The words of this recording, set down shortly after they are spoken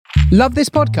Love this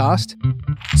podcast?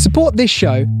 Support this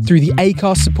show through the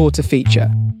Acast supporter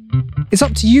feature. It's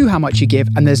up to you how much you give,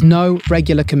 and there's no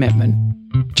regular commitment.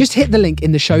 Just hit the link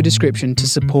in the show description to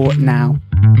support now.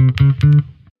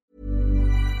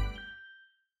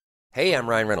 Hey, I'm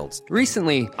Ryan Reynolds.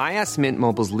 Recently, I asked Mint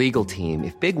Mobile's legal team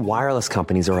if big wireless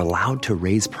companies are allowed to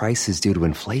raise prices due to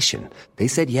inflation. They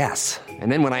said yes.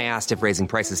 And then when I asked if raising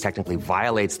prices technically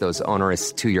violates those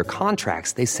onerous two-year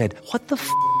contracts, they said, "What the f***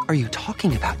 are you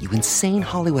talking about, you insane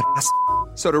Hollywood ass?"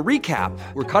 So to recap,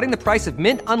 we're cutting the price of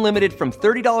Mint Unlimited from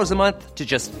 $30 a month to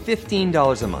just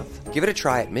 $15 a month. Give it a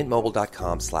try at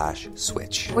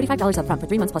mintmobile.com/switch. $45 up front for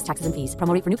 3 months plus taxes and fees.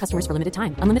 Promo rate for new customers for limited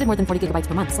time. Unlimited more than 40 gigabytes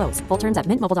per month. Slows full terms at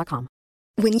mintmobile.com.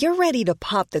 When you're ready to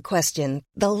pop the question,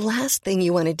 the last thing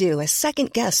you want to do is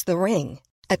second-guess the ring.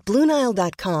 At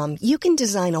BlueNile.com, you can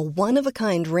design a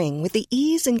one-of-a-kind ring with the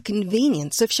ease and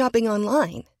convenience of shopping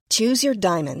online. Choose your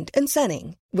diamond and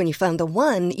setting. When you find the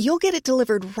one, you'll get it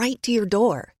delivered right to your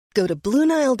door. Go to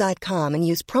BlueNile.com and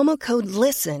use promo code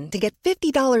LISTEN to get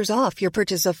 $50 off your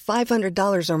purchase of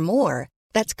 $500 or more.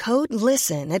 That's code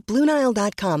LISTEN at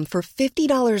BlueNile.com for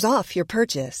 $50 off your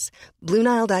purchase.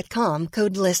 BlueNile.com,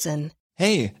 code LISTEN.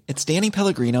 Hey, it's Danny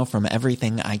Pellegrino from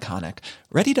Everything Iconic.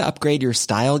 Ready to upgrade your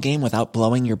style game without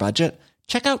blowing your budget?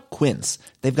 Check out Quince.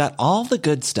 They've got all the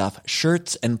good stuff,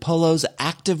 shirts and polos,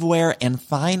 activewear, and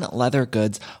fine leather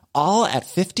goods, all at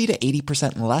 50 to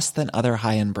 80% less than other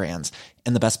high-end brands.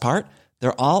 And the best part?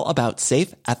 They're all about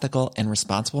safe, ethical, and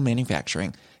responsible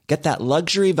manufacturing. Get that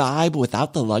luxury vibe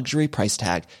without the luxury price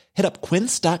tag. Hit up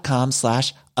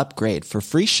quince.com/upgrade for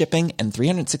free shipping and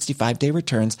 365-day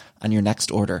returns on your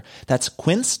next order. That's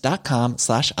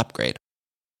quince.com/upgrade.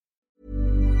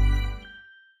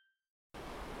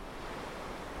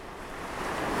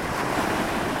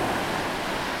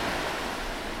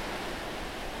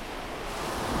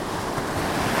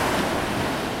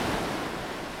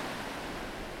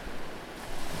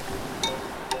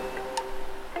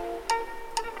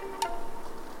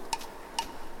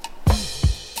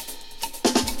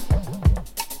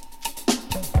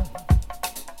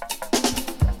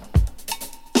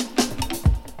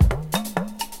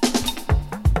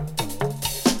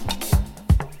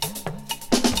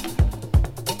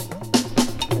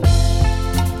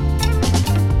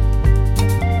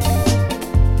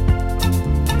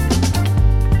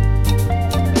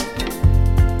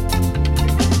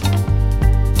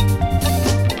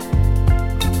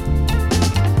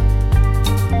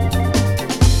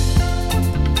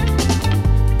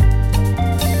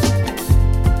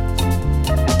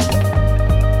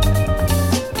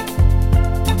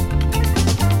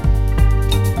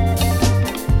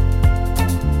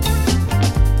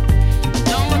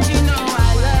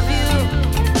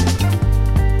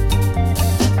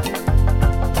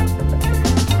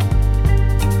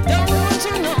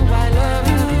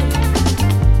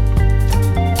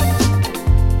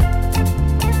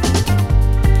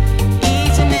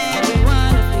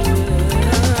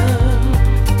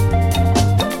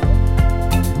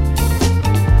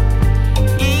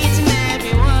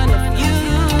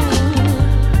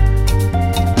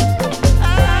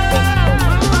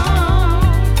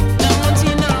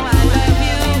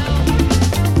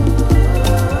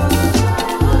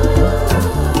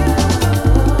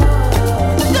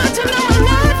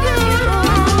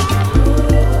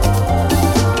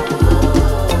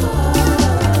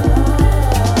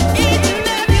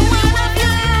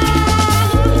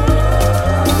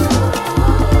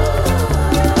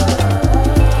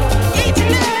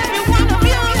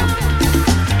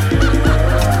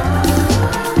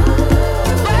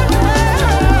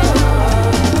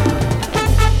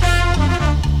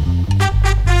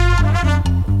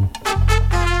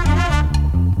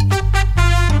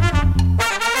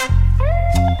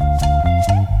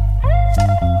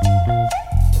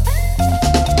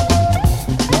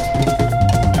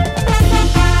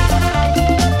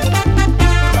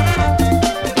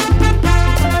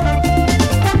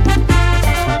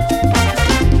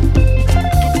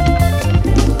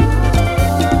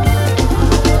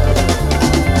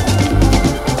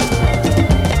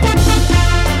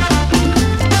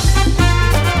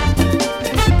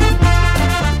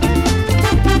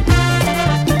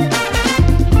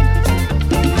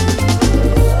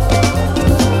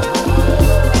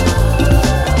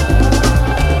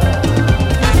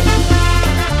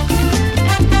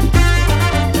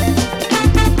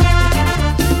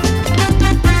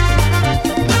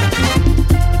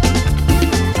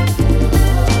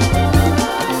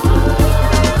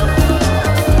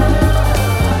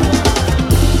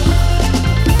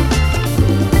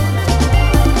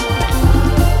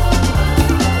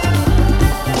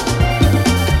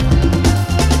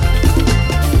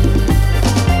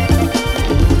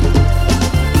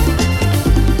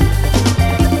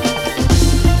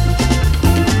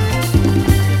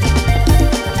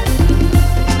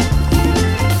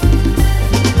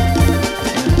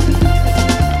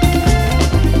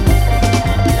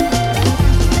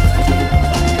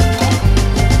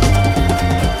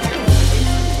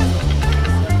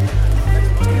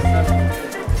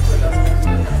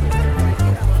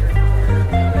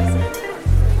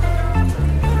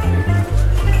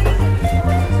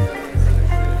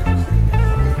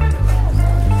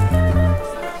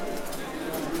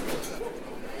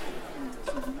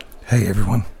 Hey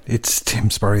everyone, it's Tim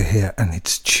Spurrier here, and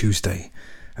it's Tuesday,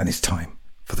 and it's time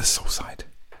for the Soulside.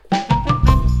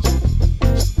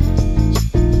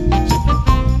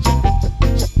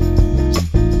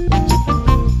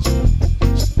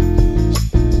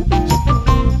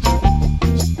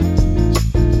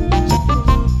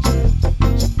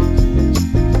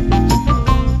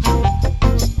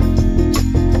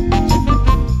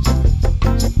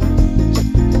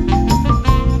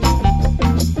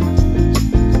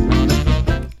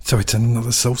 So it's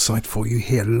another Soulside for you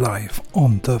here live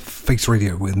on the Face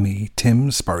Radio with me, Tim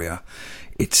Spurrier.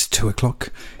 It's 2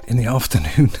 o'clock in the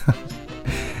afternoon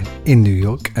in New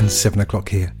York and 7 o'clock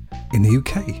here in the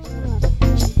UK.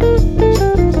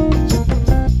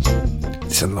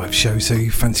 It's a live show, so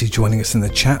you fancy joining us in the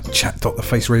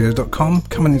chat.thefaceradio.com.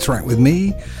 Come and interact with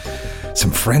me,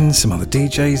 some friends, some other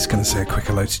DJs. Going to say a quick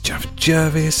hello to Jeff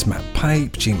Jervis, Matt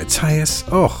Pape, G. Mateus.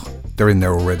 Oh, they're in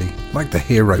there already. Like the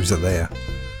heroes are there.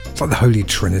 It's like the holy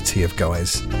trinity of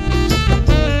guys.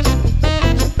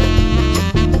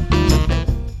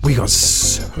 We got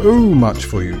so much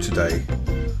for you today.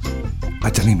 I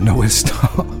don't even know where to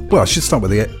start. Well, I should start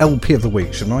with the LP of the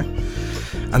week, shouldn't I?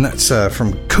 And that's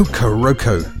from Coco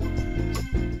Roco.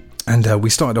 And we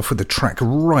started off with the track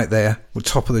right there, at the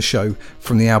top of the show,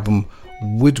 from the album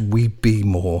Would We Be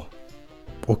More?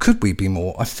 Or Could We Be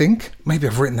More? I think. Maybe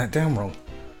I've written that down wrong.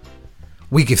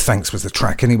 We Give Thanks was the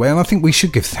track anyway, and I think we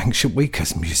should give thanks, shouldn't we?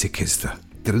 Because music is the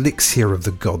elixir of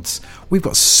the gods. We've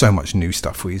got so much new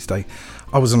stuff for you today.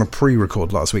 I was on a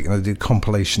pre-record last week and I did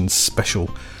compilation special,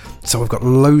 so I've got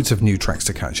loads of new tracks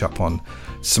to catch up on.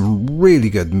 Some really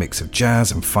good mix of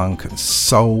jazz and funk and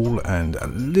soul and a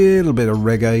little bit of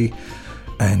reggae.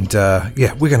 And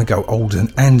yeah, we're going to go old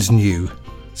and new.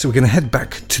 So we're going to head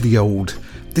back to the old.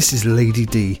 This is Lady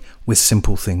D with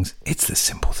Simple Things. It's the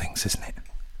simple things, isn't it?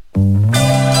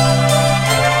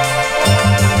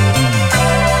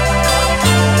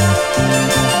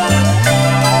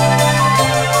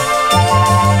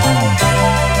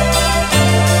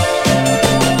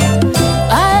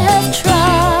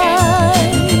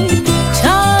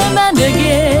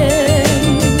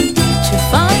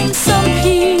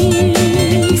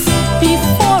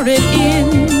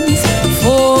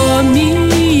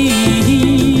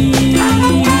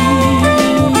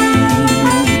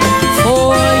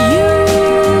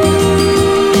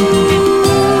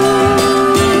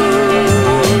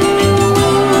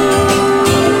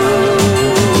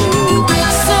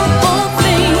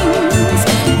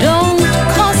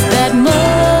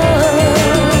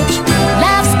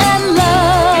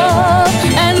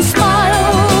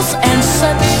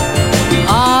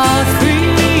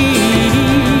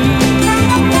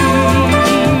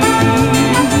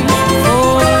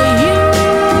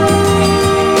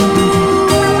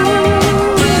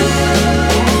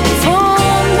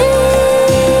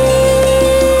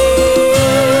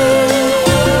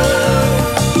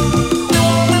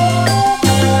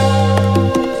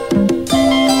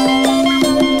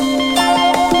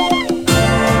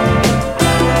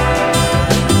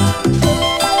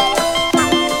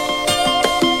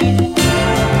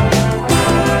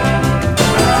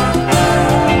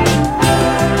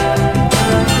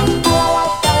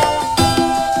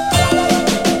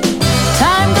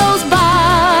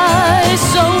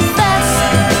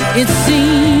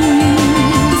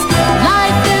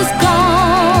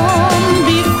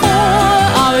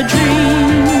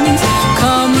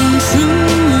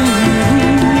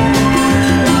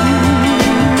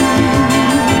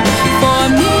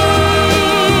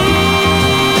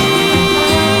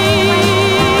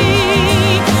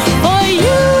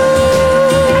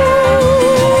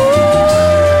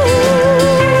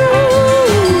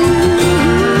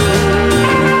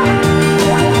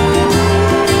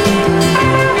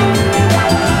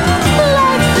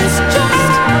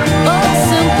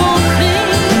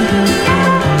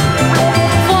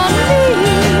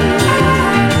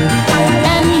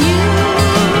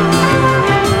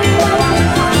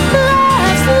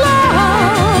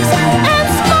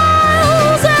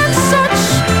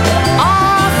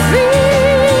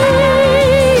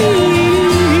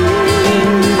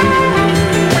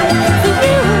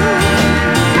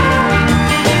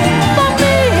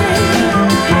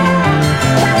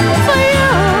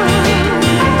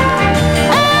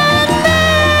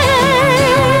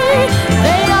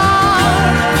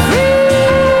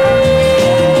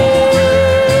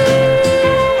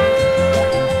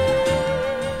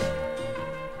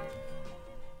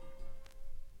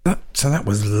 So that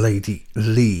was Lady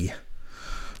Lee.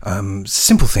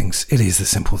 Simple things. It is the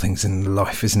simple things in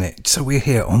life, isn't it? So we're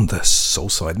here on the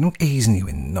Soulside, not easing you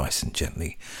in nice and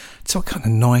gently. So a kind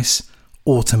of nice,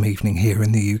 autumn evening here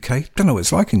in the UK. Don't know what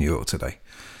it's like in New York today.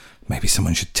 Maybe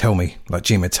someone should tell me, like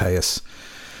G. Mateus.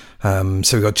 So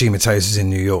we got G. Mateus is in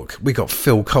New York. We got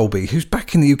Phil Colby, who's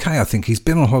back in the UK. I think he's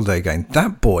been on holiday again.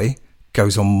 That boy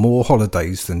goes on more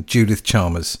holidays than Judith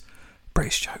Chalmers.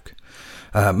 British joke.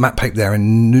 Matt Pape there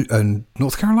in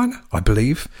North Carolina, I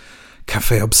believe.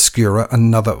 Cafe Obscura,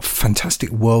 another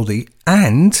fantastic worldie.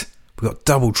 And we got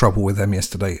double trouble with them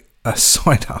yesterday. A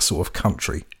side hustle of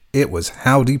country. It was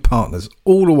Howdy Partners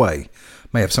all the way.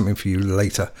 May have something for you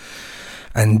later.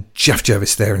 And Jeff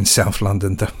Jervis there in South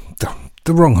London.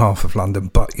 The wrong half of London.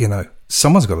 But, you know,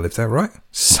 someone's got to live there, right?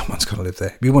 Someone's got to live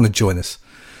there. If you want to join us,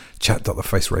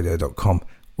 chat.thefaceradio.com.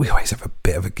 We always have a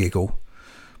bit of a giggle.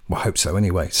 Well, I hope so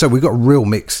anyway. So we've got a real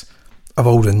mix of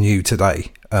old and new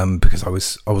today, because I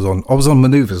was on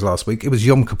manoeuvres last week. It was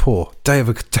Yom Kippur, Day of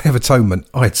Atonement.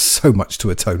 I had so much to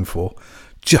atone for,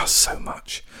 just so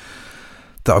much,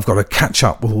 that I've got to catch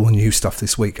up with all the new stuff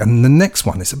this week. And the next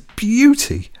one is a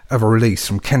beauty of a release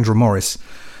from Kendra Morris.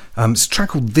 It's a track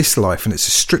called This Life, and it's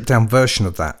a stripped down version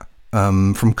of that,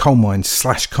 from Coal Mines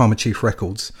 / Karma Chief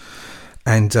Records,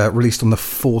 and released on the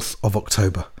 4th of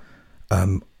October.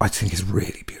 I think it's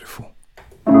really beautiful.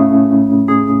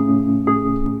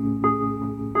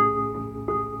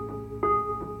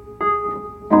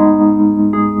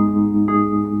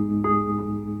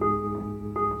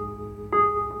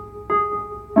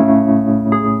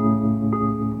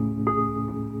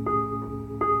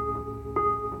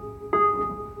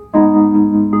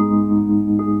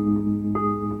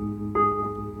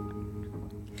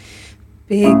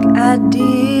 Big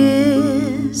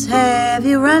ideas have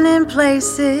you running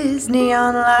places,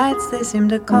 neon lights, they seem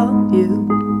to call you.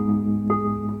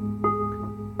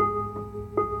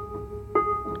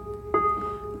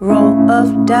 Roll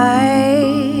of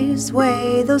dice,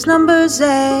 weigh those numbers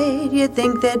eight, you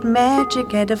think that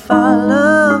magic had to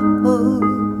follow.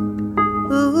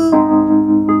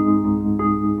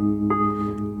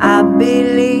 I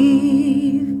believe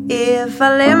if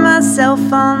I lay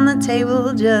myself on the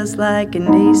table just like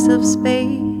an ace of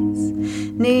spades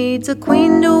needs a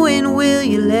queen to win, will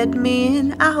you let me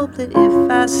in? I hope that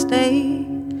if I stay,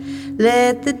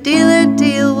 let the dealer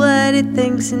deal what he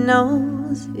thinks he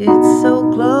knows. It's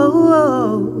so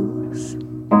close.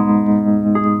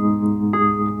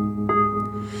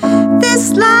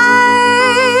 This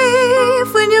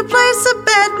life, when you place a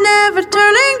bet, never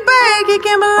turning back, you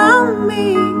can belong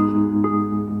me.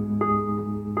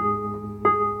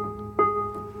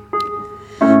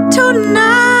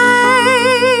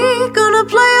 Tonight, gonna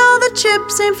play all the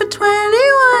chips in for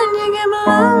 21, you can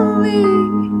belong me.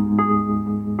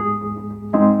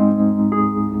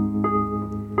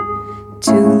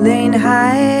 Two-lane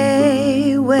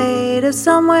highway to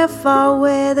somewhere far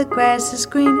where the grass is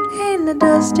green and the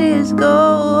dust is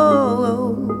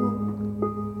gold.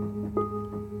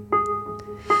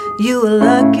 You a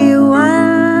lucky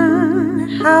one,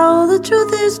 how the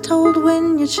truth is told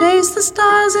when you chase the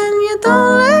stars and you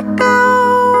don't let go.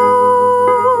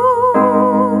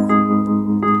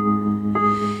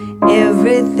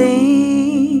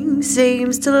 Everything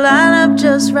seems to line up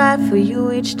just right for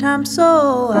you each time,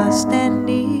 so I stand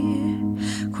near,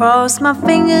 cross my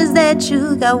fingers that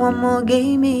you got one more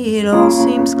game. It all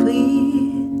seems clear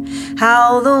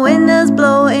how the wind does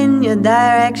blow in your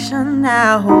direction.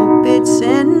 I hope it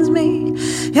sends me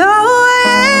your way.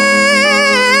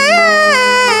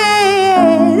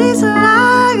 It's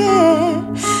like it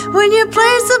when you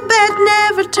place a bet,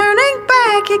 never turning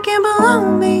back, you can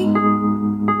belong me.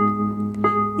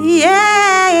 Yeah.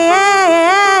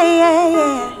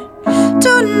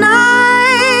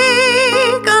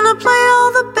 Tonight, gonna play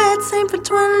all the bets, aim for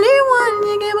 21,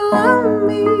 you can belong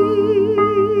me.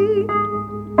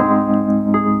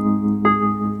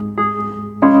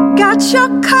 Got your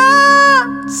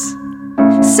cards,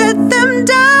 set them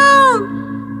down,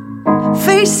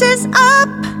 faces up,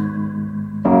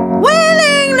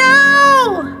 winning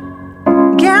now.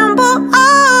 Gamble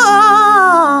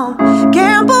on,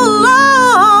 gamble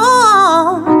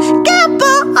on,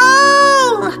 gamble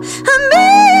on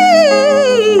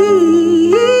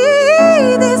me.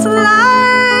 This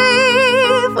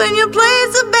life, when you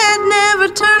place a bet, never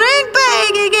turning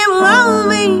back, you gamble on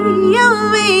me,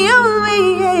 on me, on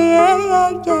me. Yeah.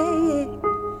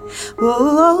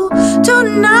 Whoa,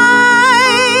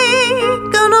 tonight,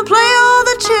 gonna play all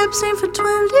the chips in for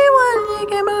 21, you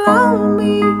can belong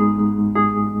me.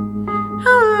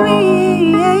 On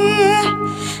me, yeah.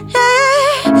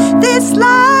 This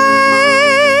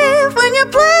life, when you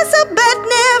place a bet,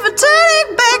 never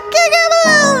turning back, you can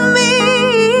belong me.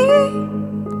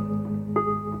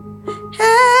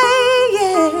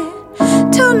 Yeah.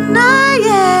 Tonight,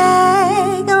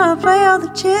 yeah, gonna play all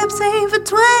chips ain't for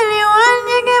 21,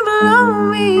 you can blow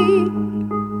me.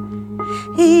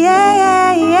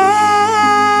 Yeah, yeah.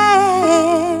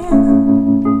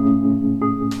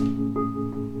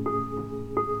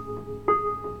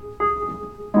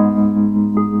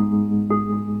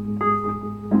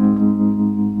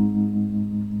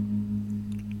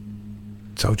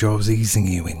 Told you I was easing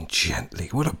you in gently.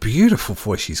 What a beautiful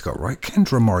voice she's got, right?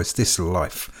 Kendra Morris, This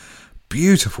Life.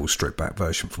 Beautiful stripped back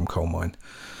version from Coal Mine.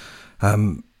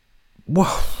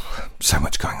 Whoa, so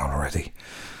much going on already.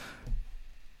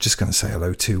 Just going to say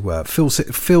hello to Phil.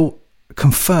 Phil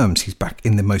confirms he's back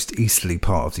in the most easterly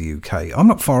part of the UK. I'm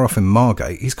not far off in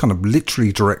Margate. He's kind of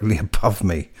literally directly above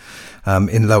me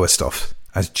in Lowestoft,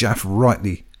 as Jaff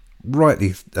rightly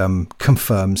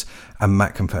confirms, and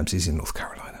Matt confirms he's in North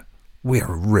Carolina. We're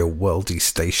a real worldy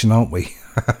station, aren't we?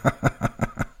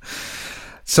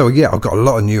 So yeah, I've got a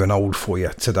lot of new and old for you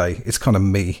today. It's kind of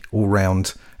me all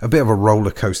round. A bit of a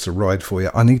roller coaster ride for you.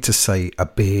 I need to say a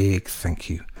big thank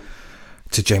you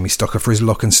to Jamie Stocker for his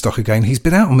lock and stock again. He's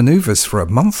been out on manoeuvres for a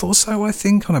month or so, I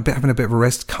think, having a bit of a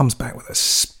rest. Comes back with a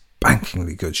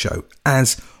spankingly good show,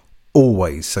 as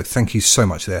always. So thank you so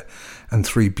much there. And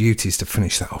three beauties to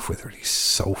finish that off with. Really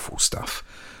soulful stuff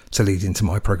to lead into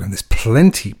my programme. There's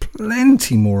plenty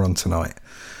more on tonight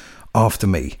after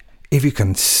me. If you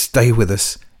can stay with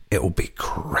us, it will be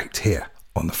great here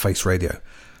on the Face Radio.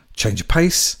 Change of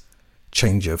pace,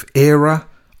 change of era.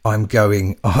 I'm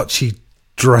going Archie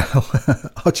Bell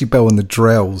and the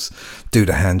Drells do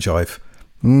the hand jive.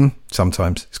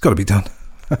 Sometimes it's got to be done.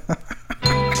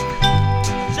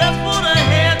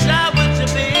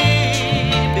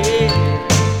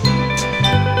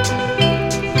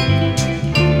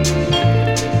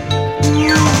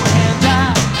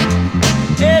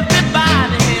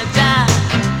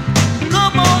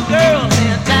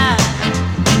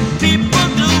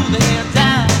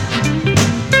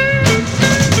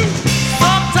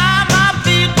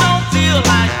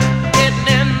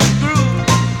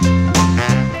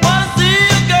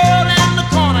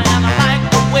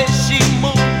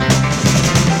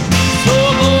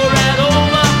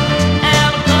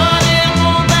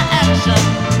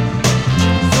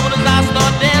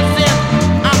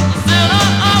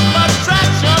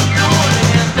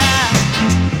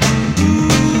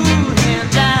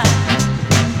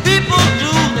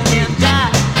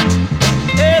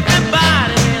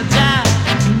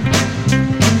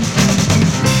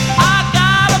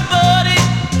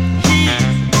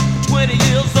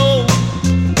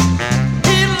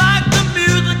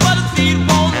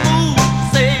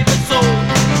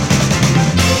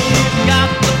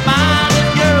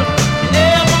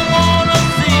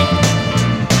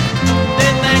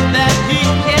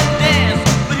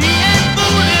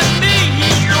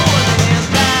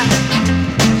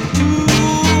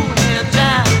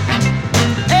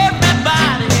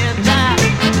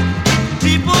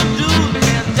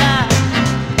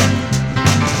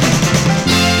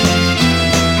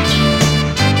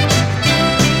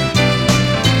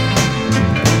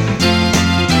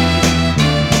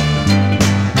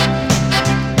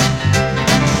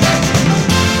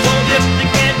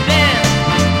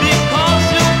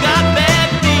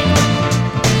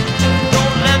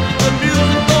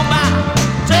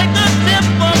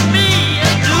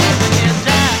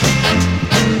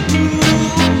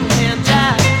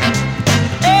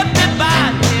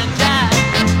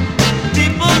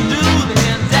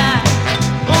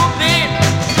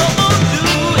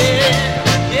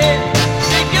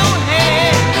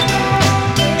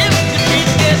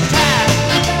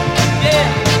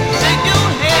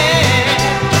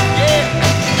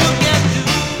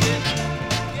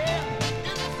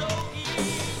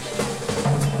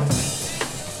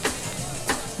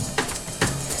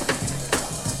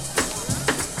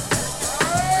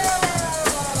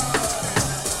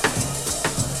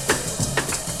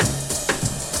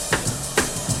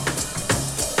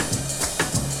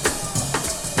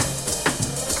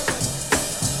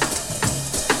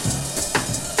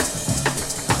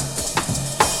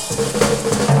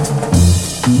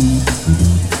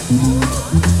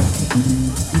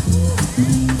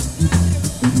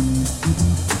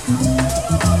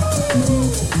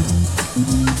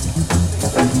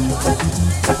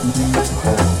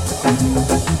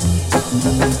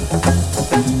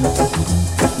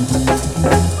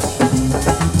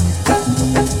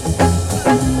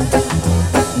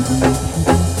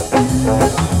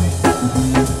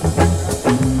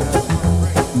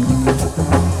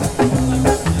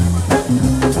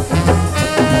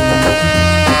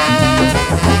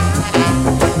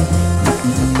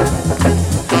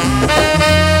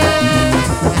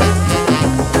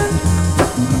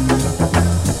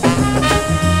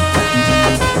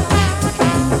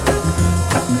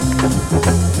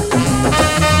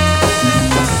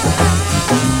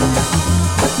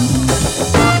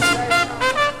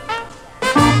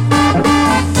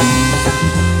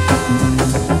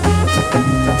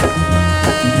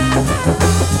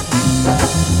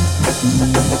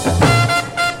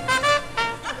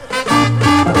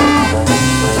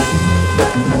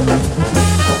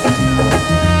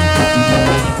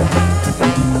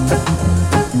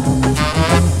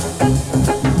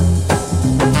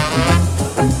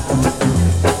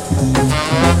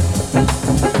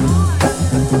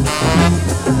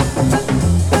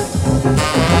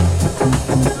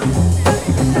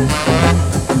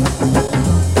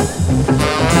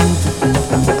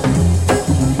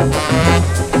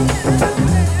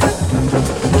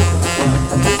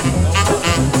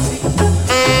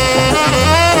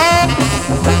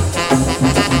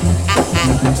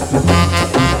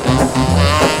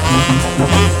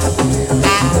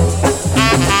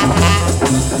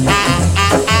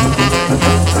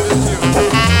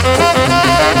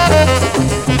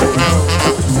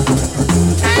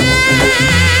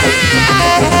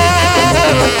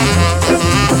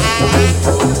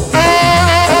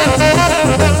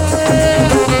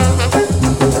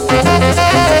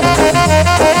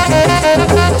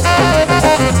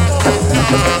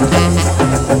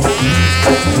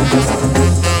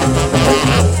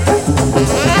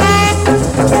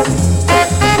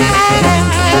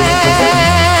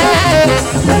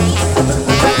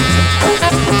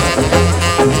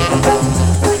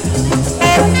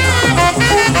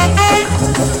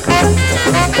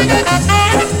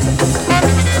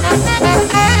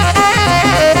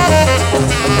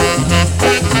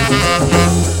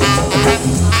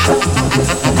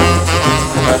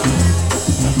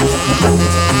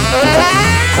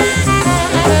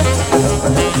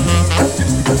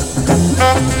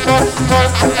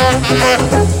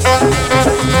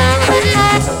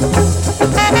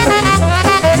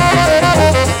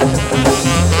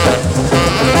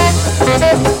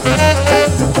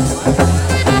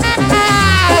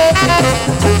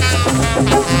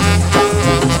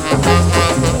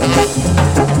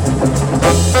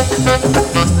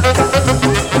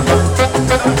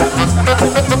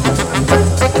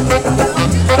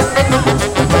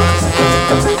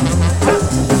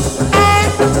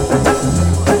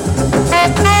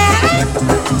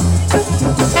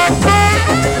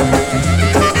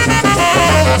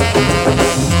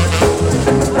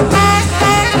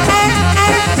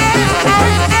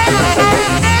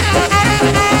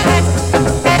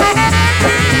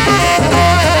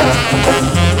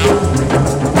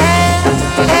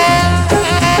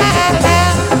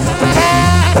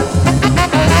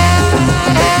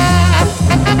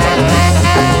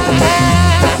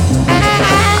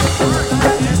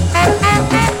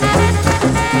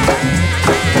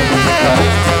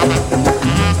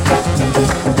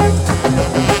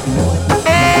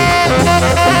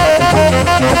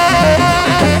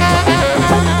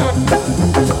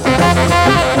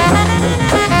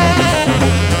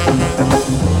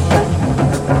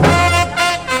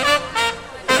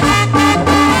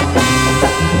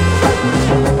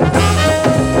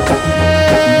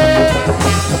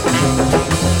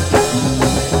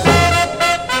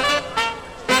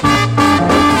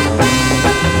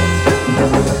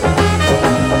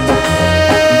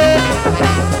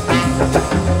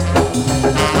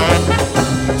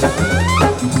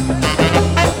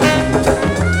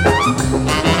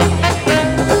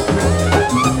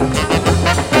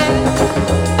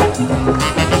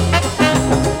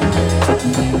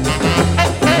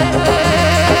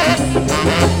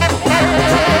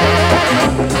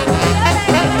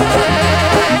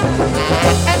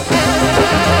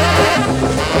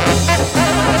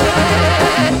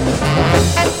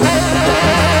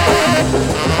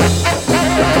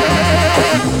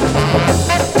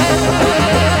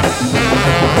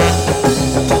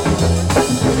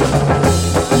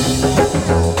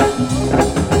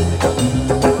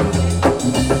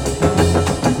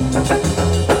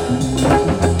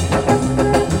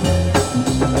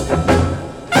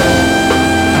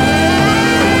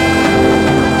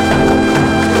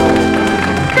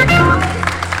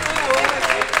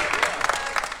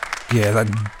 Yeah, that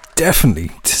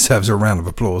definitely deserves a round of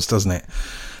applause, doesn't it?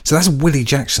 So that's Willie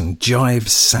Jackson, Jive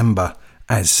Samba.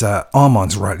 As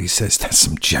Armand's rightly says, there's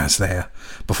some jazz there.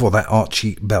 Before that,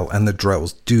 Archie Bell and the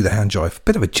Drells do the hand jive.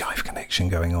 Bit of a jive connection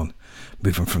going on.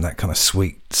 Moving from that kind of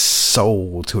sweet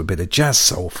soul to a bit of jazz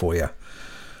soul for you.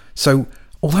 So,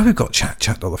 although we've got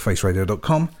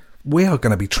chat.thefaceradio.com, we are going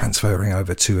to be transferring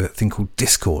over to a thing called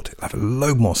Discord. It'll have a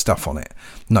load more stuff on it.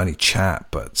 Not only chat,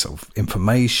 but sort of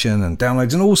information and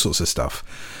downloads and all sorts of stuff.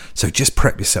 So just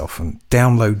prep yourself and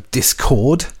download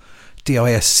Discord,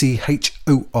 Discord,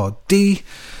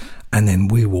 and then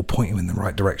we will point you in the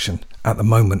right direction. At the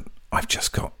moment, I've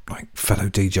just got like fellow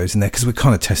DJs in there because we're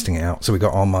kind of testing it out. So we've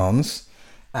got Armands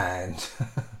and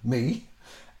me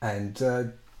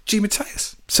and G.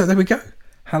 Mateus. So there we go.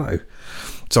 Hello.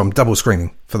 So I'm double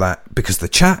screening for that because the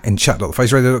chat in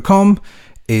chat.thefaceradio.com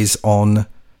is on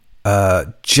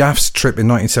Jaff's trip in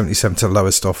 1977 to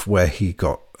Lowestoft, where he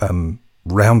got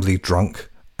roundly drunk,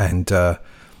 and the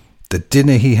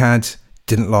dinner he had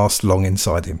didn't last long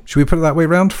inside him. Should we put it that way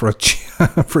round for a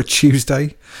for a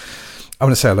Tuesday? I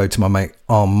want to say hello to my mate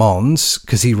Armands,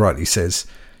 because he rightly says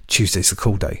Tuesday's the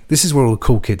cool day. This is where all the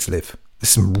cool kids live. There's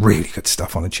some really good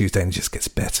stuff on a Tuesday, and it just gets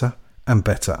better and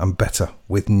better and better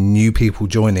with new people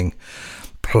joining.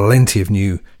 Plenty of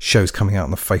new shows coming out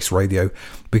on the Face Radio.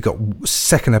 We got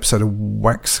second episode of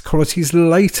Wax Qualities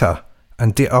later,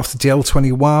 and after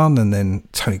DL21, and then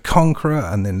Tony Conqueror,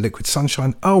 and then Liquid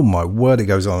Sunshine. Oh my word, it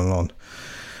goes on and on.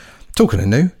 Talking of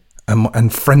new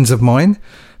and friends of mine,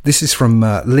 this is from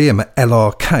Liam at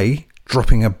LRK,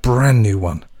 dropping a brand new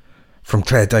one from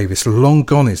Claire Davis. Long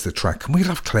Gone is the track, and we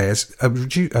love Claire's.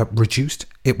 Reduced.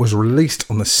 It was released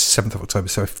on the 7th of October,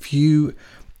 so a few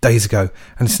days ago,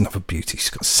 and it's another beauty. She's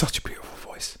got such a beautiful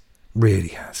voice, really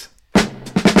has.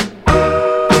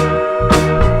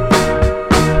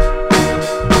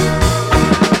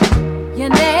 You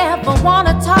never want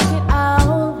to talk it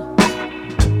out.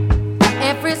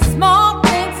 Every small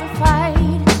thing's a fight,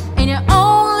 and you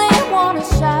only want to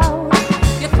shout.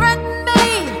 You threaten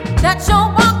me that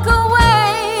you'll walk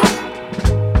away.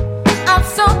 I'm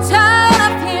so tired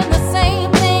of hearing the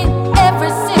same thing every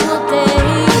single day.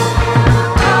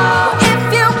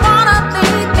 If you wanna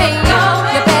leave me, you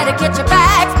better get your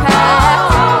bags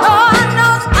packed. Lord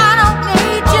knows I don't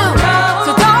need you,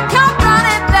 so don't come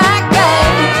running back,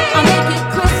 babe. I'll make it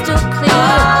crystal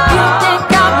clear. You think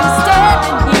I'll be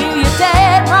standing here, you're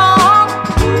dead wrong.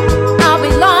 I'll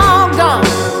be long gone.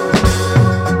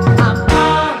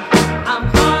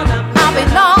 I'll be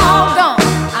long gone.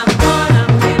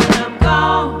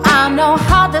 I know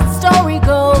how that story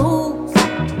goes.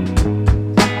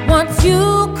 Once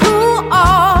you cool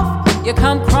off, you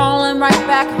come crawling right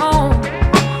back home.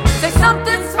 Say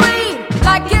something sweet,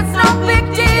 like it's no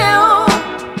big deal.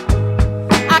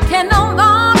 I can no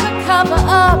longer cover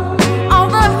up all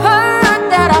the hurt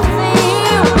that I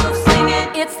feel.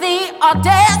 It's the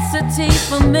audacity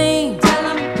for me.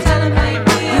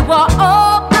 You are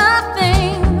all the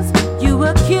things you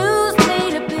accuse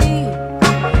me to be.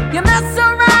 You mess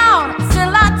around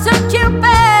till I took you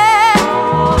back.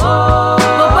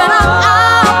 But when I'm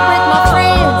out with my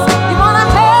friends, you wanna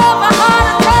have a heart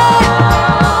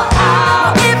attack.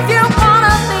 If you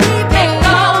wanna leave me,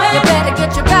 you better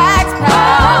get your bags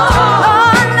packed.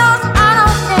 Lord knows I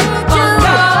don't need you,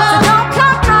 so don't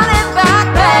come running back,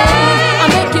 babe.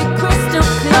 I'll make it crystal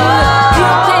clear. You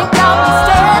think I'll be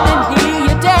standing here,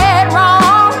 you're dead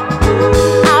wrong.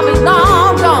 I'll be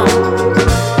long gone.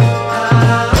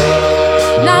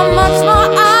 Not much more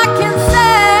I can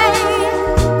say.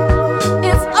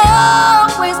 It's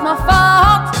always my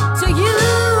fault to you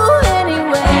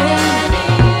anyway.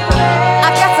 I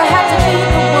guess I have to be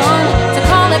the one to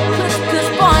call it quits, 'cause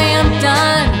boy, I'm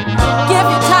done. Give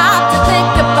you time to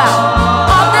think about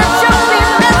all that you've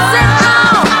been missing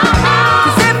out.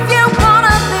 'Cause if you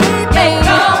wanna leave me,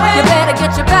 you better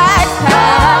get your bags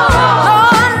packed.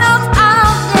 Lord knows I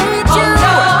don't need you,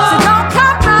 so don't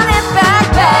come running back,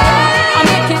 babe. I'll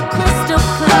make it crystal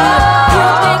clear. You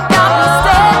think I'll be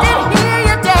standing here,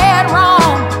 you're dead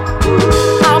wrong.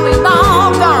 I'll be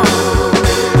long gone.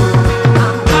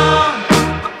 I'm gone.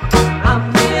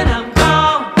 I'm leaving, I'm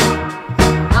gone.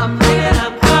 I'm leaving,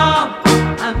 I'm gone.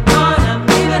 I'm gone, I'm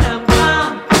leaving, I'm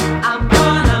gone. I'm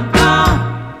gone, I'm gone.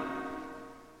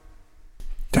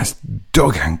 That's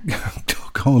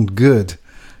doggone good.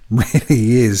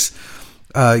 Really is.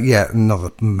 Yeah,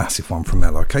 another massive one from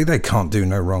LRK. They can't do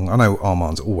no wrong. I know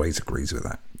Armand's always agrees with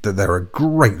that they're a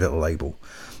great little label.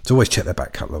 So always check their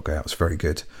back catalogue out. It's very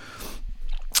good.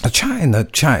 A chat in the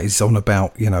chat is on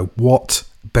about, what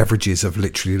beverages have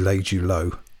literally laid you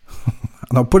low.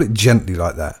 And I'll put it gently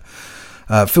like that.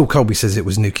 Phil Colby says it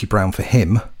was Nuki Brown for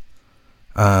him.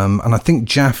 And I think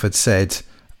Jaff had said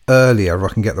earlier,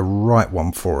 if I can get the right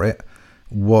one for it,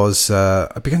 was,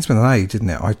 it begins with an A, didn't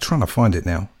it? I'm trying to find it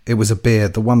now. It was a beer,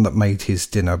 the one that made his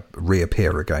dinner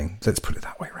reappear again. Let's put it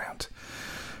that way around.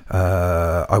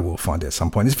 I will find it at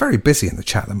some point. It's very busy in the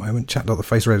chat at the moment,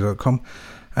 chat.thefaceradio.com.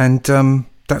 And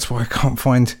that's why I can't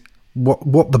find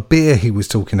what the beer he was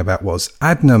talking about was.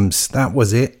 Adnams, that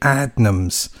was it,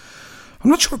 Adnams. I'm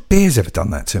not sure if beer's ever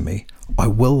done that to me. I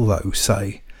will, though,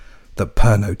 say that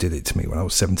Pernod did it to me when I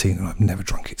was 17 and I've never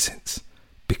drunk it since,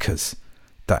 because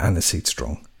that aniseed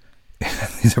strong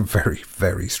is a very,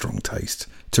 very strong taste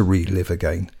to relive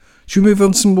again. Should we move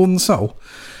on to some Northern Soul?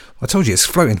 I told you it's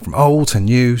floating from old to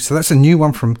new, so that's a new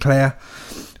one from Claire.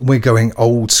 We're going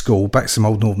old school, back to some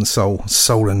old Northern Soul,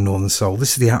 soul and Northern Soul.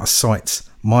 This is the Out of Sights,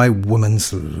 My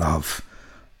Woman's Love.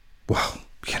 Well,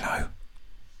 you know,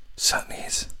 certainly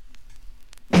is.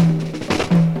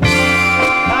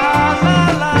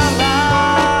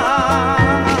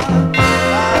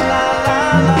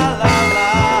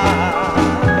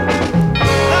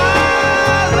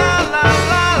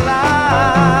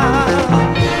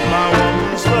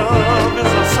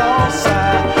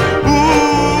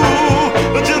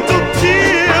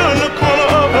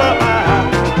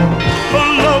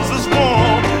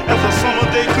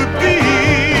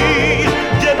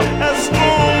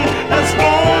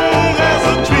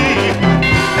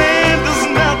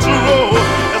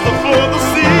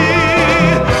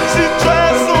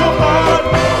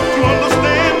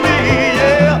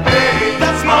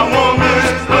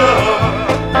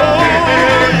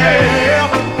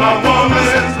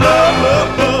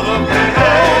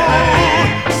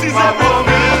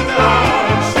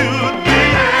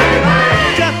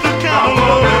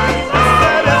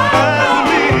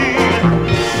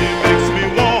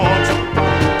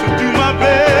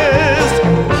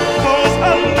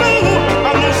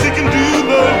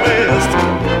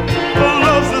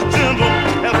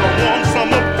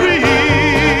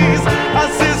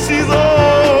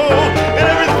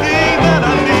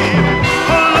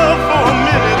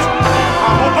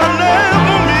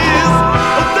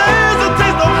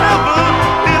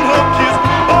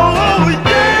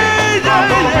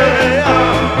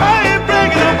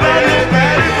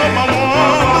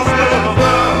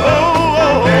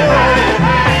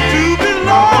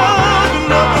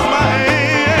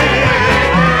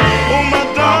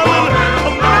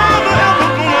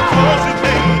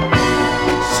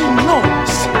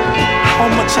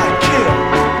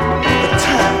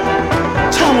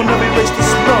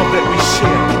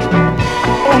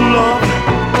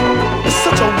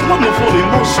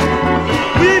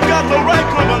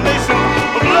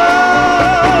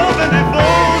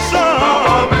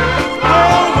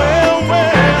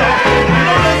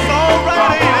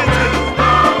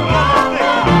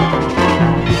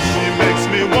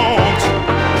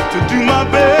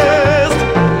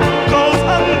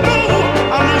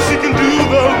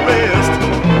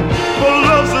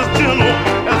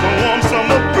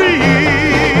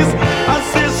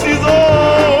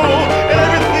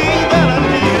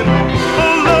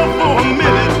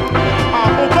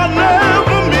 Hope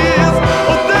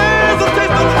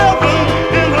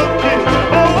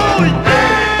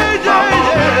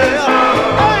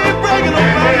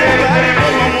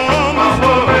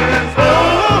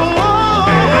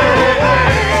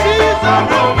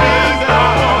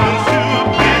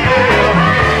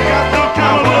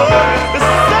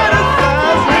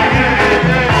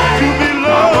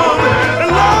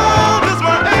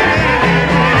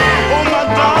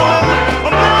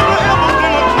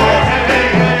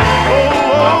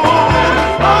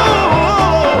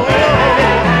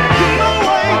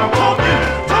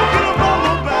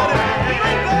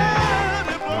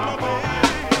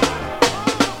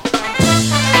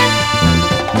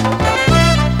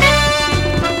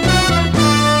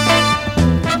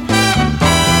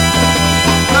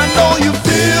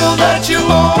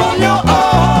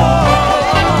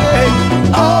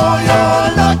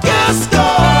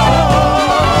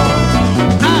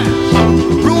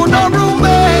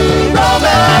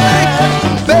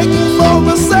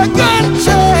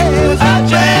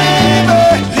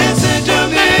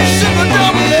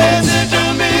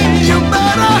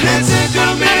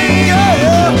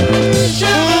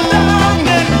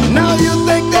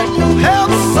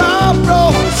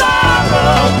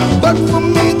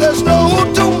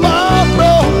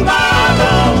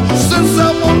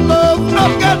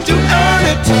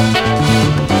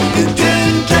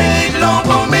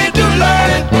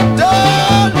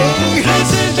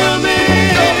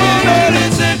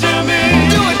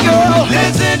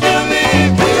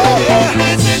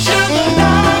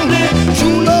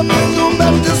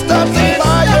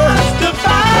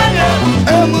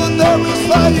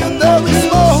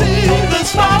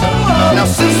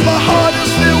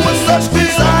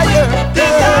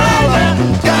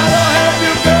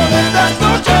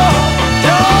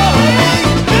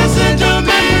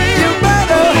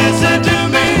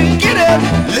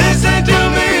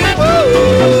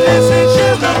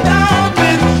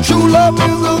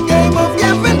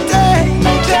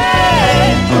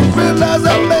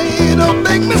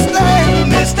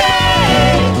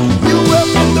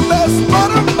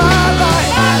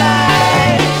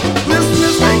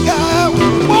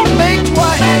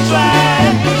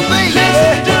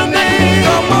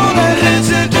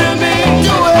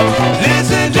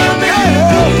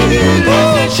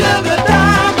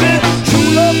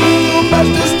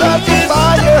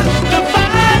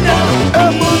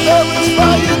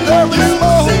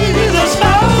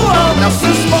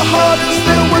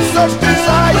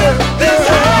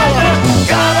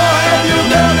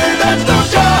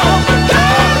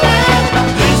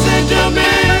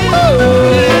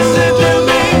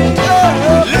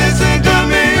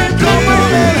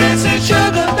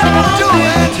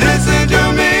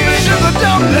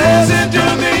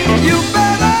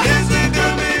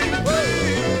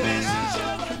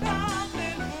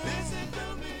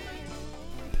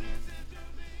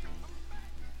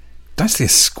Presley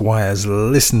Esquires,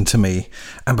 Listen to Me.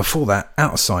 And before that,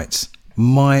 Out of Sights,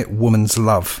 My Woman's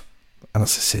Love. And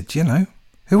as I said, you know,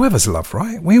 whoever's love,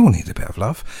 right? We all need a bit of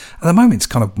love. At the moment, it's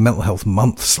kind of mental health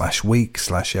month / week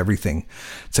 / everything.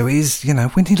 So it is, you know,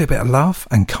 we need a bit of love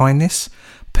and kindness,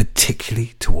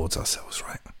 particularly towards ourselves,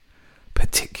 right?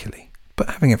 Particularly.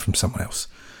 But having it from someone else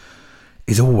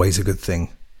is always a good thing.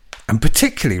 And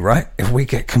particularly, right, if we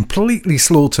get completely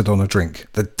slaughtered on a drink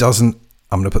that doesn't,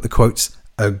 I'm going to put the quotes,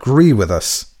 agree with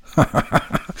us.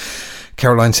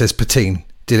 Caroline says, Patine,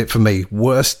 did it for me.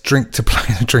 Worst drink to play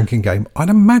in a drinking game. I'd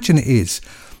imagine it is.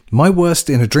 My worst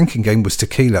in a drinking game was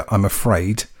tequila, I'm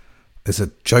afraid. There's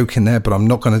a joke in there, but I'm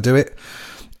not going to do it.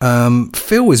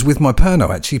 Phil is with my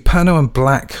Pernod, actually. Pernod and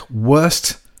Black,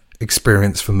 worst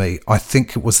experience for me. I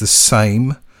think it was the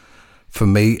same for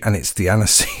me, and it's the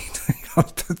aniseed. I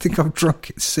don't think I've drunk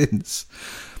it since.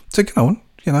 So go on,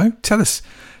 you know, tell us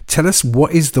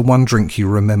what is the one drink you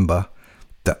remember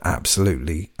that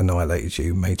absolutely annihilated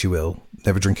you, made you ill,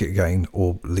 never drink it again,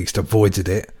 or at least avoided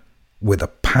it with a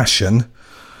passion.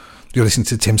 You're listening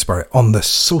to Tim Spurrier on the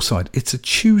Soulside. It's a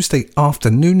Tuesday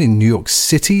afternoon in New York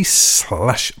City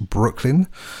 / Brooklyn,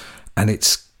 and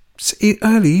it's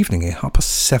early evening here,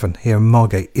 7:30 here in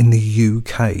Margate in the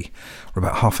UK. We're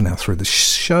about half an hour through the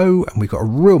show, and we've got a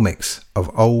real mix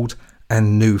of old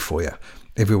and new for you.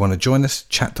 If you want to join us,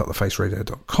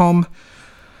 chat.thefaceradio.com.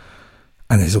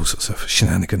 And there's all sorts of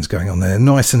shenanigans going on there,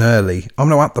 nice and early. I'm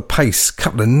going to up the pace, a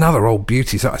couple of another old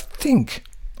beauties that I think,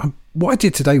 what I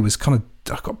did today was kind of,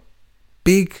 I got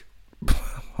big, I'm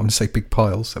going to say big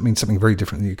piles, that means something very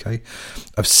different in the UK,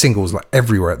 of singles like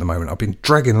everywhere at the moment. I've been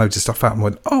dragging loads of stuff out and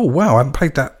went, oh wow, I haven't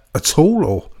played that at all,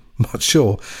 or I'm not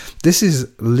sure. This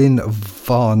is Lynn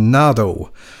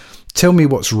Varnado. Tell me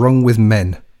what's wrong with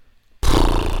men.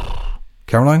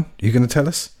 Caroline, you going to tell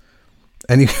us?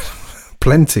 Any...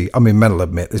 Plenty. I mean, men will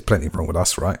admit there's plenty wrong with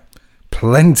us, right?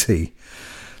 Plenty.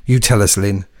 You tell us,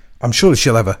 Lynn. I'm sure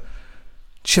she'll have a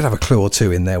clue or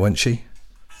two in there, won't she?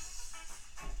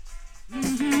 Girls,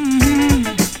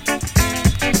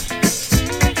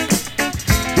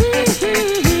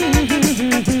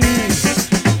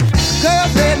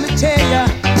 let me tell you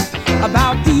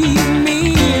about these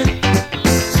men.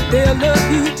 They'll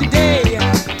love you today,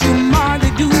 tomorrow they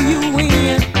do you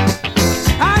in.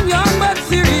 I'm young but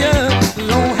serious.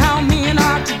 Know how men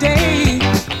are today,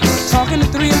 talking to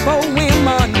 3 and 4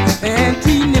 women and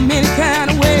treating them any kind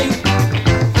of way.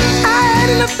 I had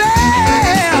an affair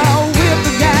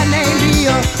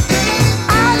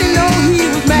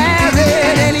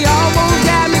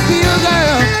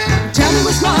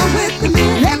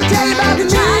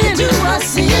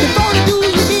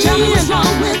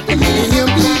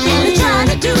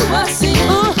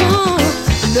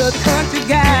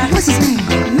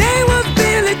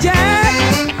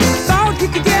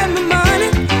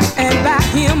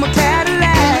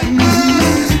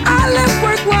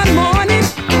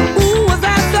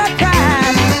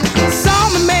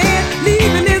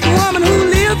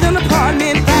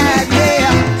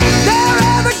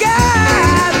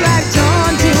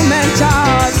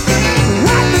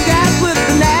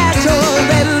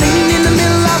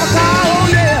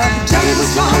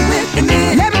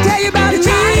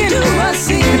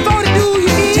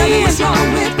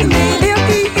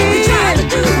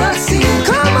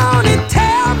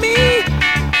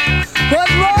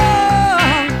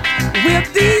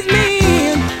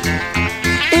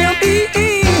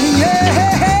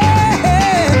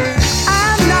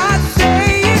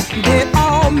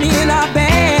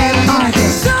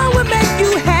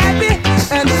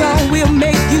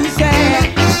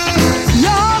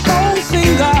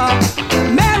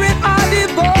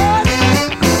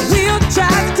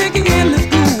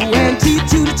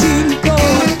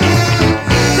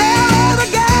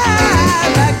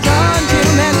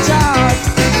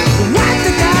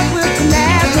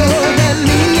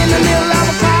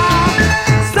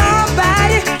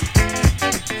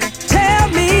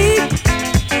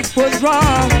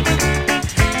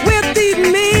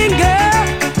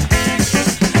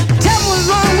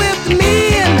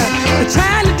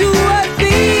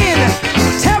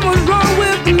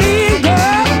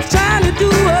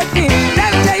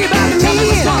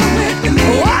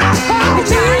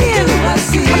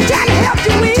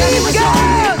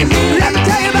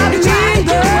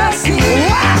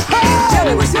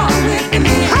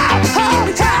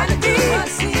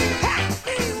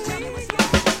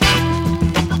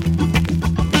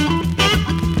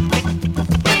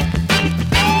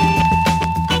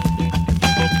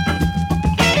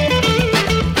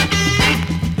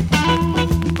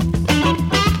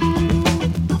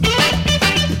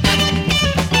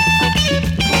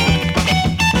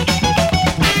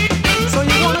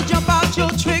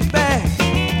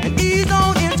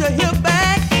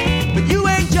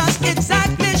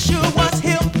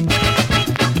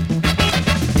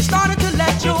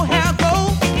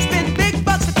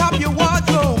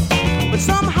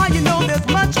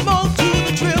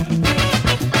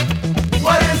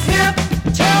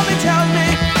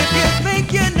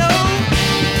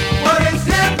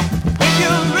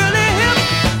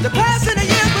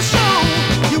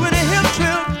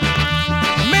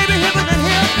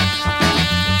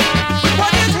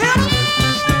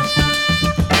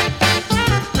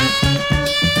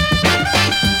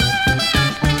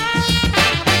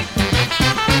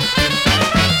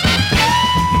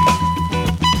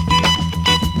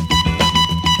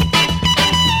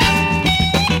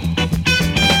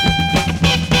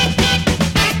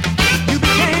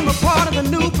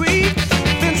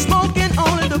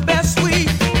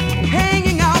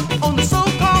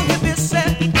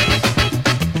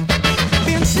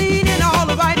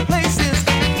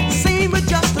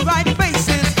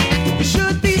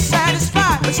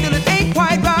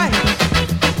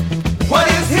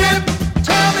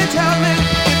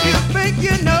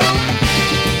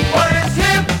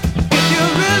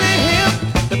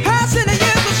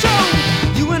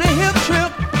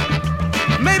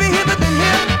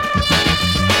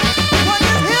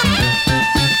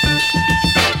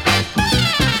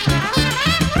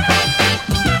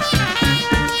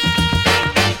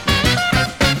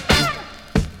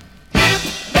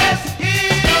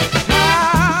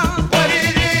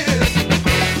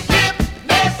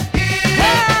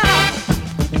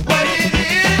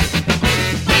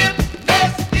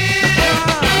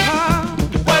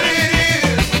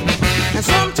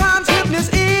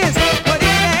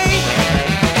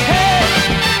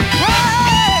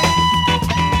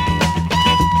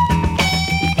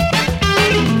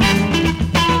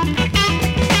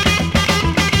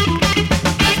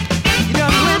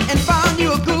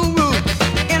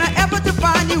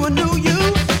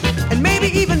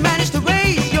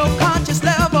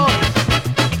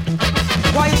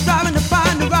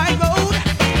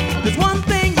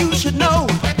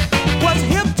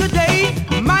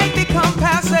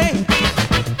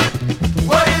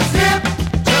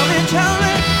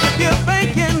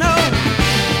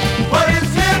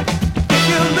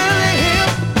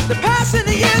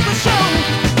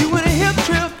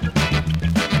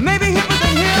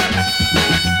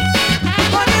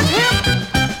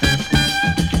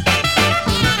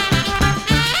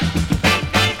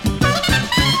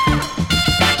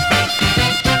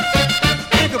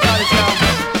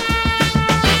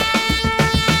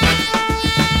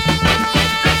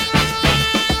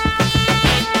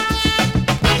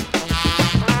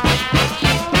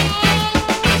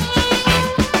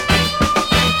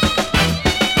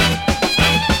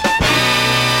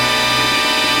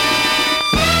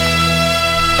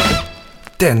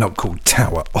They're not called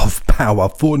Tower of Power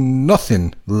for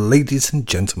nothing, ladies and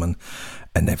gentlemen,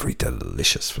 and every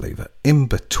delicious flavour in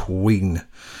between.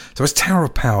 So it's Tower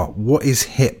of Power. What is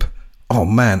hip? Oh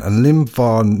man, and Lim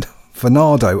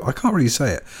Varnado, I can't really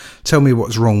say it. Tell me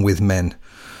what's wrong with men.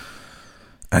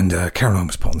 And Caroline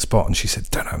was put on the spot and she said,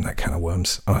 don't open that can of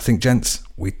worms. And I think, gents,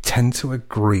 we tend to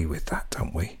agree with that,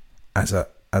 don't we? As a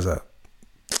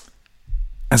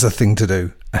thing to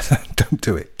do. Don't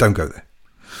do it. Don't go there.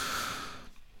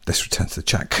 Let's return to the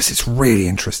chat because it's really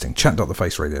interesting.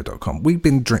 Chat.thefaceradio.com. We've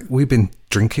been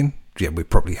drinking. Yeah, we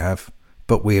probably have.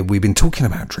 But we've been talking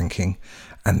about drinking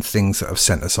and things that have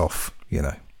sent us off, you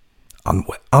know,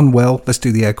 unwell. Let's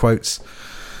do the air quotes.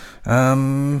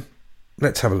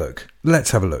 Let's have a look.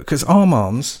 Because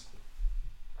Armand's,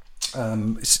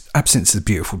 absinthe is a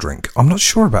beautiful drink. I'm not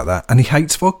sure about that. And he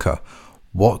hates vodka.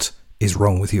 What is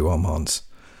wrong with you, Armand?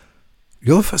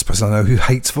 You're the first person I know who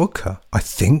hates vodka, I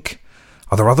think.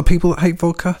 Are there other people that hate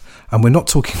vodka? And we're not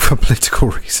talking for political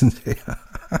reasons here.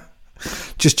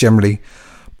 Just generally,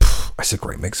 it's a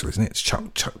great mixer, isn't it? It's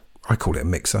chuck. I call it a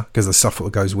mixer because the stuff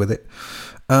that goes with it.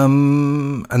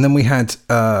 And then we had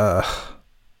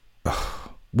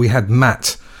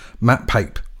Matt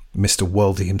Pape, Mr.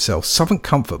 Worldy himself. Southern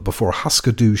Comfort before a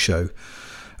Husker Du show.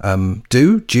 Had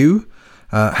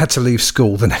to leave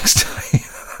school the next day.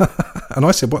 And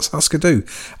I said, what's Husker Du?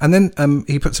 And then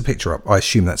he puts a picture up. I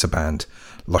assume that's a band,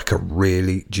 like a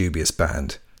really dubious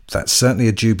band. That's certainly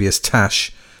a dubious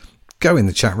tash. Go in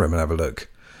the chat room and have a look.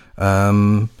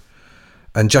 And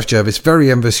Jeff Jervis,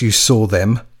 very envious you saw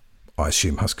them. I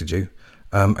assume Husker Du.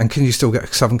 And can you still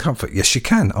get Southern Comfort? Yes, you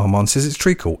can. Armand says it's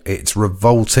treacle. It's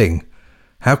revolting.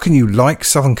 How can you like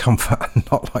Southern Comfort and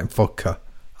not like vodka?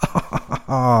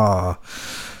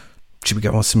 Should we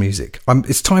go on some music?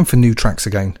 It's time for new tracks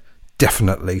again.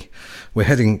 Definitely. We're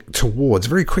heading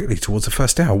very quickly towards the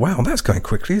first hour. Wow, that's going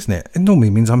quickly, isn't it? It normally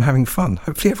means I'm having fun.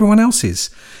 Hopefully everyone else is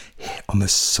here on the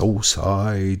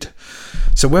Soulside.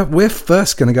 So we're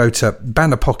first going to go to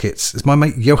Band of Pockets. It's my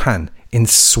mate Johan in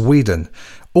Sweden.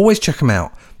 Always check them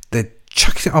out. They're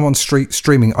chucking it up on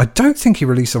streaming. I don't think he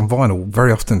releases on vinyl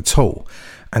very often at all.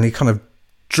 And he kind of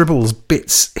dribbles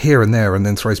bits here and there and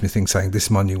then throws me things saying, this is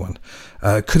my new one.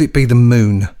 Could it be The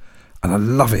Moon? And I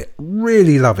love it,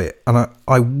 really love it. And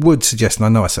I would suggest, and I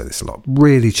know I say this a lot,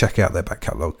 really check out their back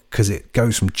catalogue because it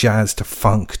goes from jazz to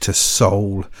funk to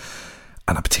soul.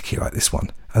 And I particularly like this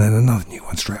one. And then another new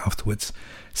one straight afterwards.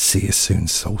 See you soon,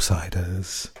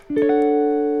 Soulsiders.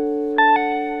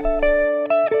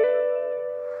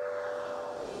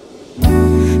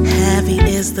 Heavy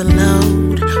is the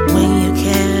load when you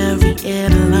carry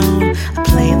it alone. I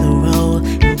play the role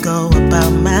and go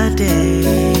about my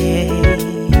day.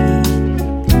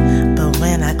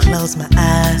 When I close my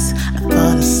eyes, I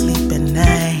fall asleep at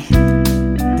night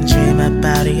and dream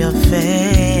about your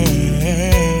face.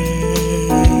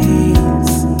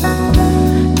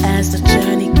 As the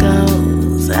journey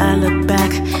goes, I look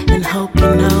back and hope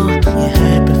you know you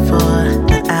heard before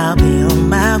that I'll be on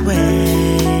my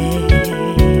way.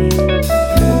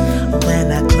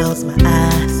 When I close my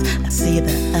eyes, I see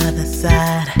the other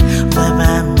side where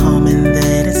I'm home and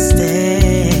there to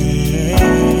stay.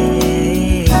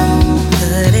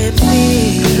 Could it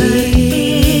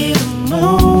be the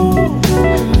moon?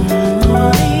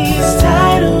 Or these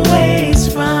tidal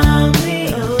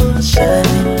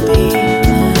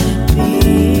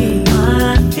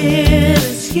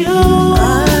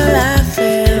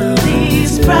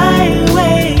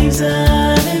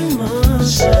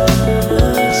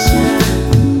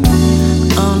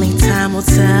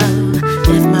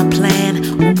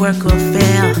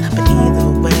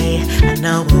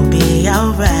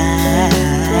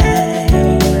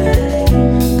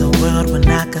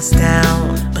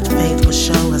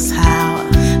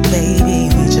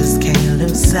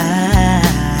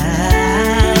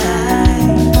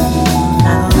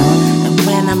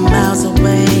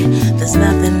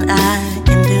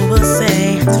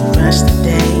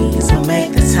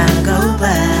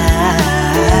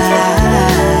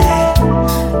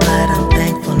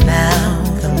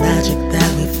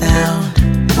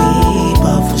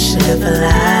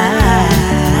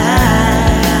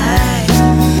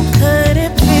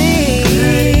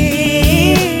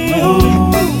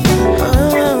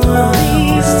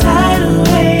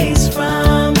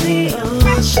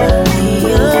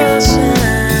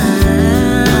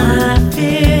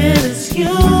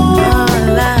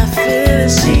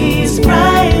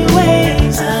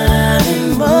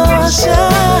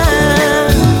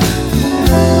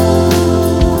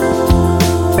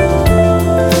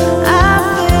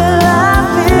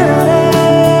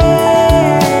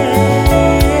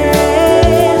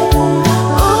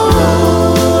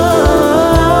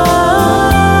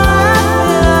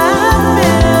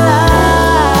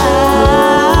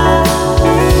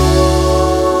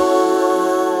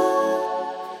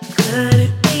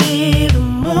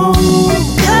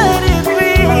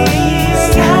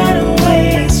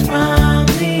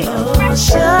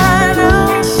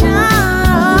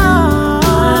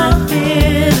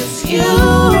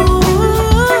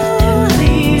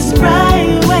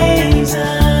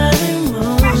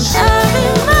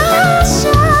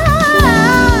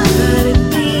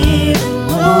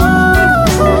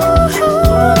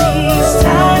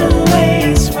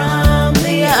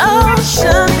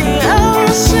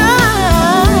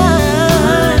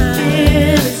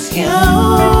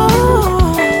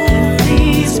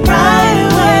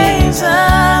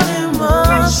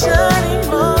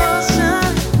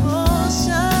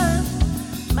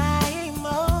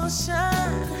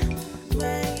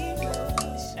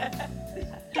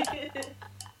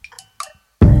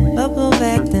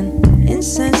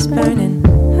incense burning,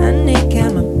 honey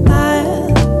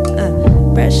chamomile,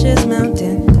 precious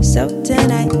mountain. So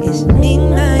tonight it's me,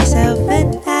 myself,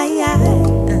 and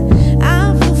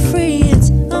I feel free,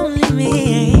 it's only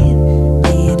me,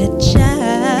 being a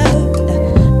child,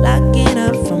 locking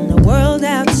up from the world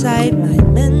outside. My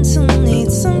mental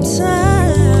needs some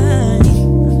time.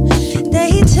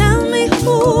 They tell me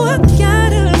who I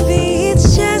gotta be,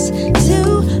 it's just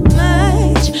too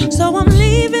much. So I'm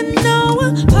leaving no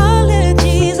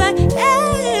apologies. I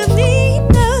am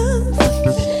enough.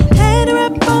 Head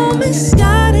up on me,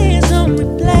 Scott is on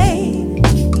replay.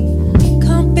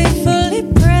 Can't be fully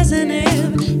present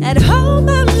if at home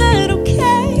I'm not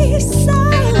okay. So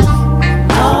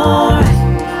alright,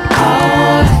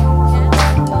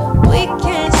 we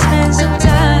can spend some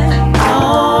time.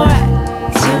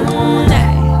 Alright,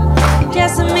 tonight,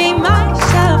 just me,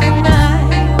 myself, and I.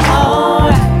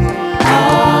 Alright,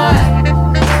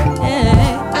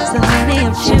 yeah. So honey,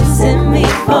 I'm choosing me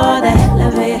for the hell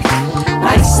of it.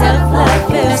 My self-love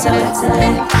feels so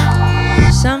excellent.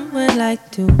 Some would like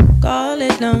to call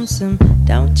it lonesome.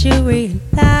 Don't you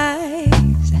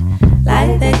realize?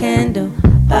 Light the candle,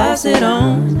 pass it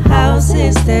on.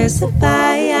 Houses there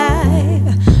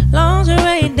survive.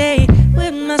 Lingerie date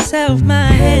with myself. My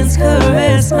hands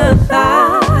caress my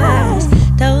thighs.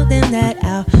 Told them that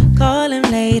I'll call him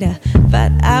later,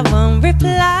 but I won't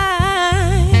reply.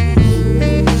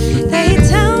 They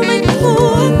tell me who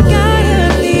I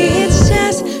gotta be, it's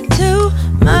just too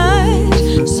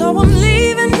much. So I'm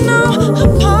leaving no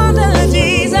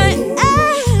apologies. I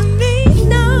am me,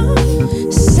 no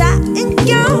satin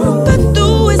gown, but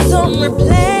do it's on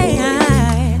replay.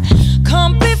 I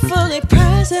can't be fully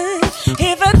present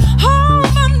if at home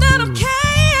I'm not okay.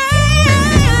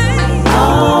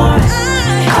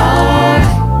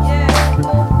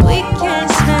 We can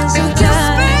spend some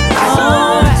time.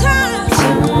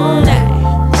 Tonight,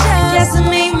 just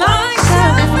me,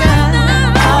 myself, and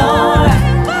I.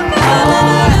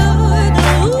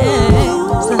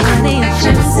 So honey, I'm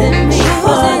choosing me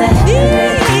for the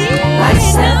hell. My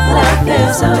self-love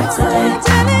feels so excellent.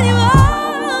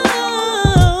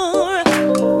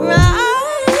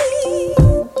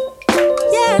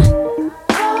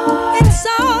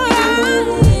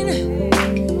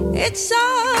 It's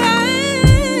alright,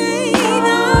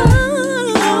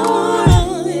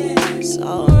 it's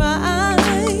alright.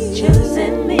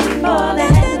 Choosing me for the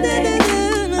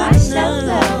hell. My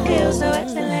self-love feels so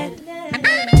excellent.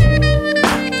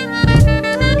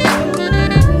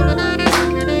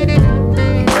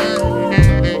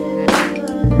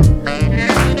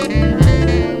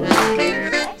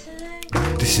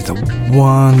 This is the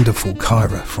wonderful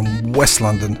Kyra from West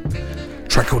London.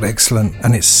 Track called Excellent,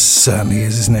 and it certainly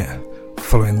is, isn't it?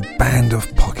 Following Band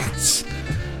of Pockets,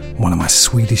 one of my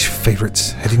Swedish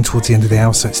favourites, heading towards the end of the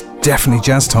hour, so it's definitely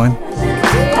jazz time.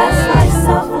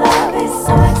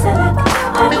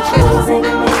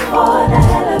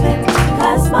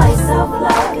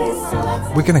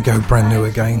 We're going to go brand new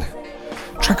again.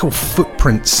 Track called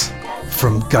Footprints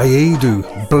from Gaedu,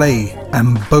 Blay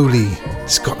and Boli.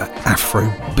 It's got that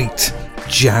Afro beat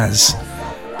jazz.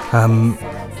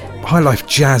 High Life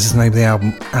Jazz is the name of the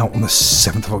album, out on the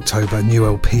 7th of October, new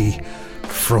LP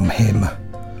from him.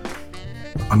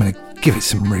 I'm going to give it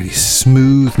some really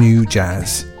smooth new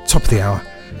jazz. Top of the hour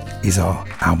is our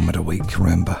album of the week,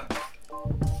 remember.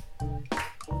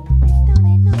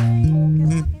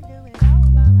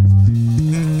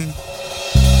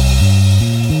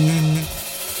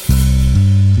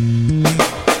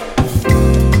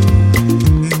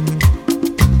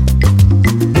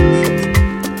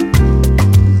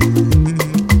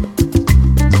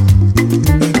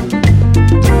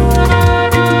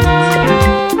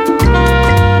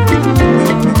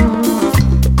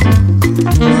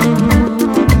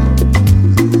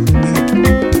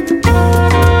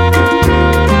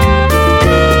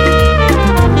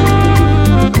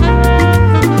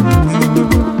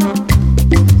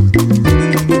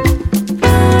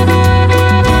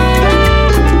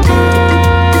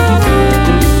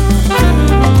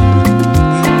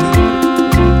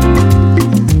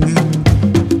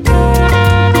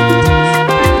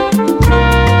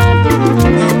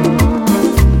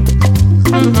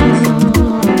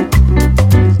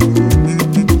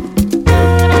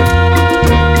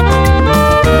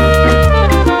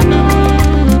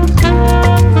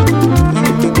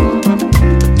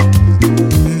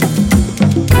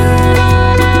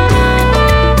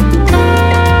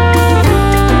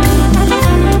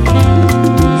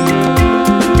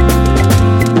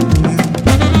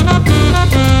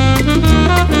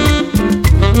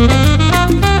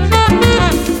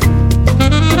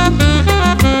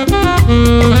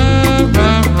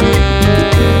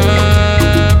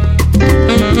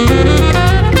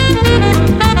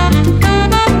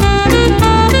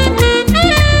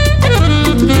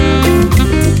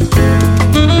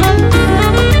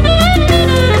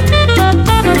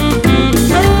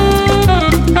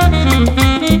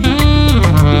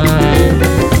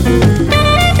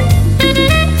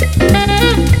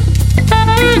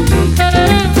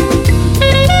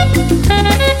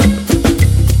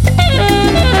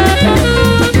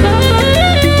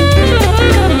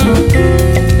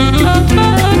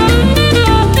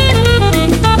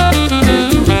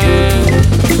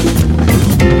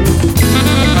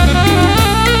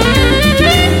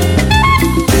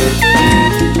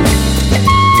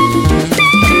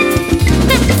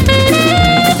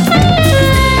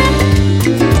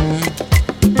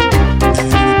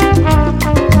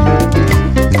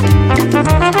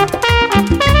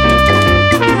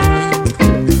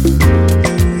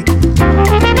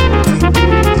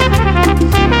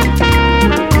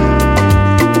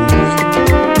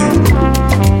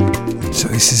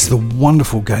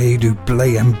 wonderful Gaedu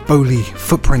Blay and Boli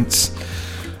Footprints.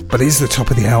 But it is the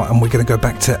top of the hour, and we're going to go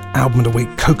back to album of the week.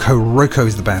 Coco Roco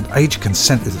is the band. Age of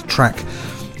Consent is the track.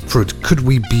 For Could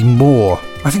We Be More?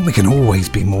 I think we can always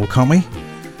be more, can't we?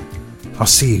 I'll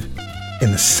see you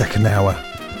in the second hour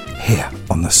here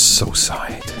on the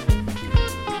Soulside.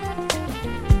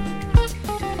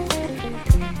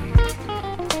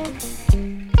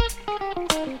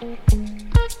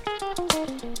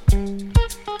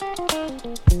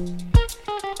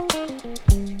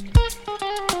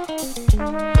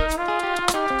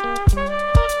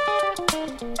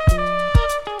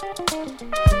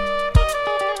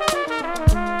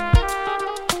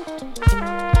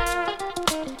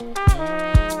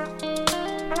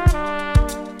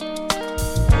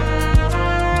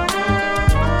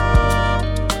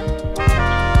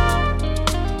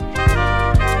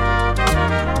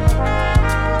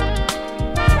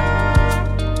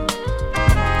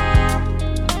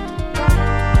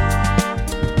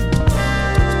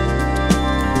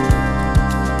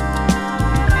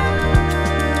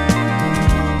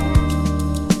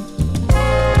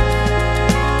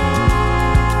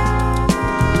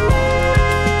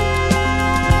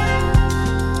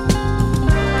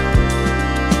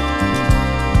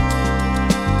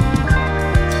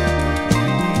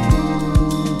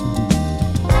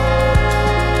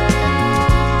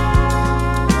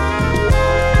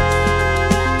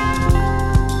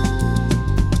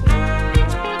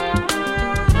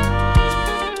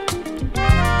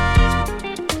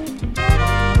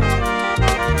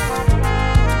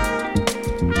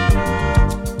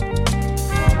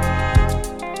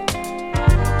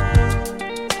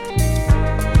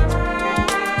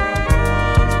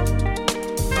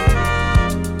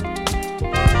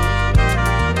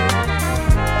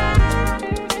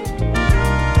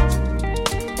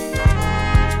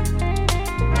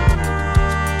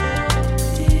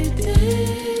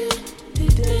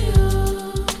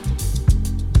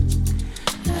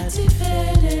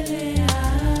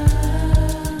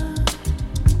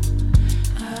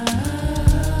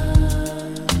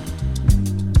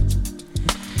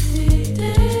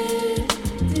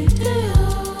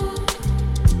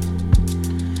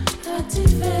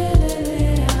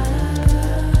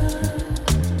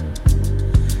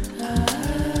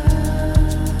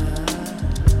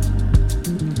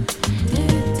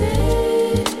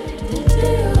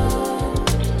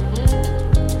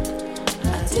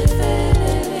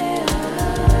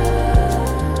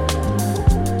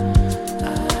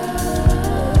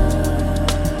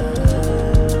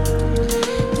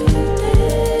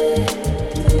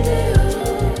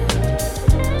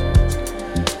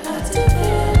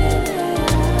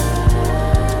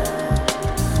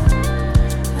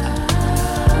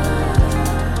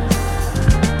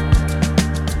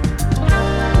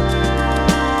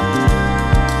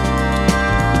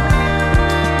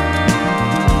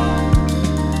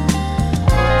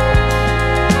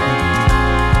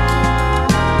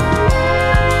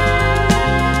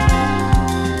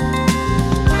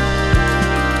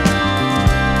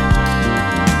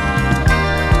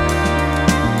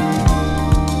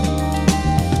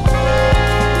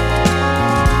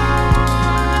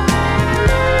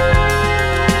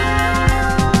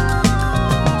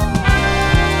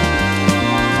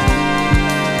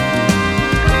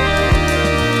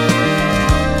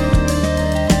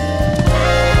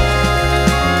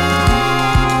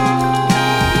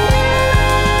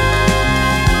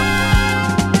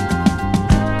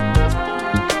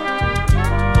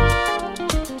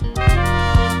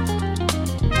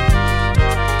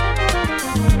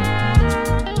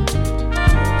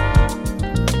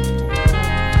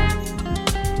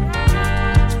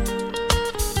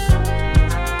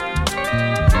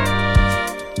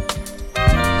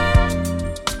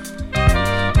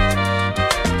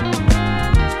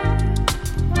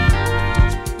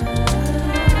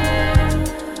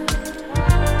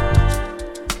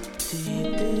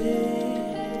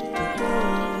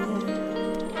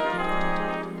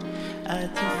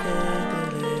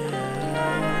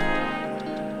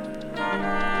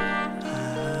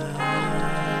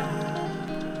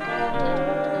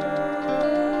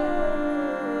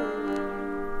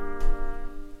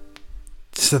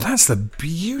 So that's the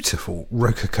beautiful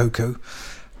Rococo.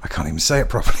 I can't even say it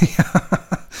properly.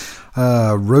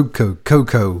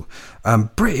 Rococo.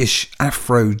 British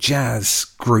Afro jazz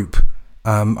group.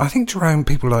 I think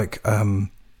people like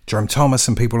Jerome Thomas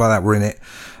and people like that were in it.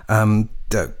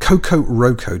 Coco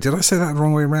Roco. Did I say that the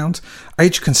wrong way around?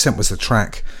 Age of Consent was the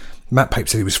track. Matt Pape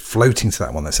said he was floating to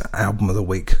that one. That's an album of the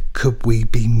week. Could we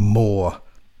be more?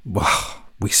 Well,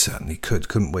 we certainly could,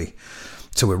 couldn't we?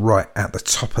 So we're right at the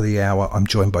top of the hour. I'm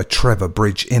joined by Trevor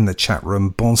Bridge in the chat room.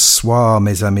 Bonsoir,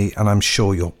 mes amis, and I'm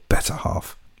sure your better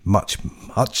half. Much,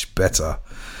 much better.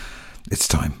 It's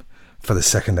time for the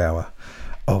second hour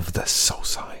of the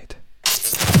Soulside.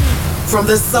 From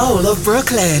the soul of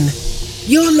Brooklyn,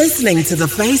 you're listening to The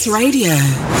Face Radio.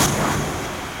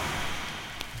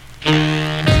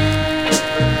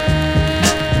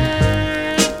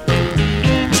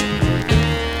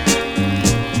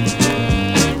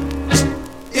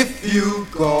 If you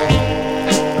go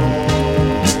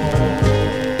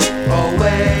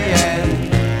away and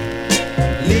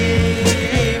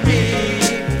leave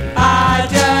me, I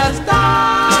just die.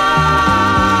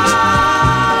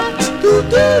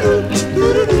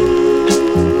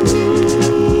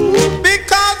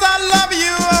 Because I love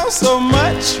you oh so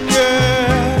much,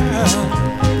 girl.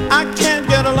 I can't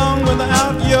get along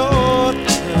without your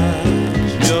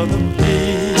touch. You're the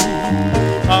beat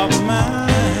of my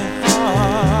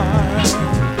heart.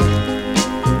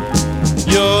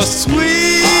 You're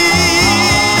sweet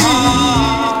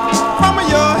from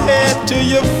your head to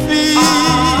your feet.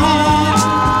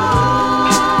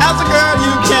 As a girl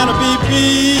you cannot be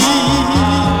beat.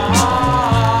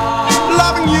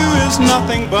 Loving you is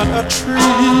nothing but a treat.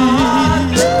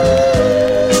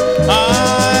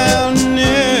 I'll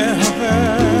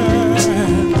never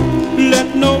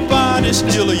let nobody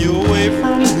steal you away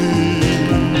from me.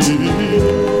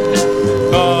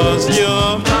 'Cause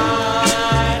you're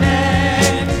mine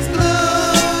exclusively.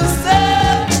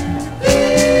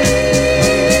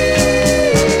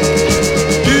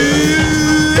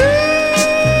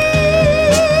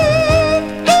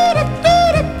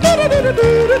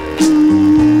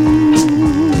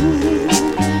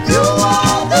 You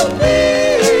are the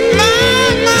baby,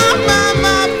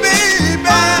 my baby.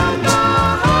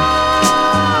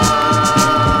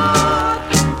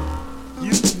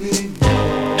 You mean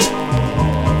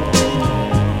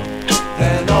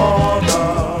than all the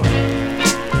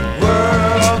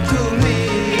world to me.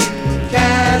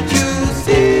 Can't you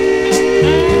see,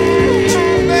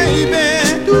 baby?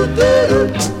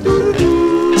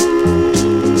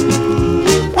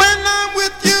 When I'm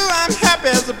with you, I'm happy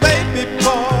as a baby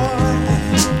boy.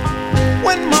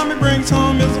 When mommy brings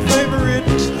home his favorite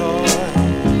toy,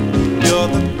 you're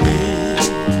the beat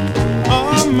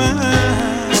of my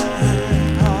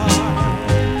heart.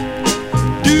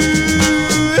 Do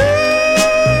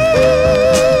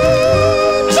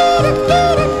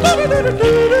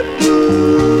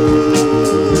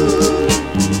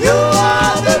you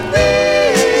are the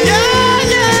beat,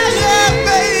 yeah, yeah, yeah,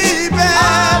 baby.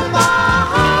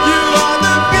 You are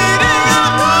the beating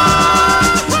of my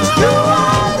heart. You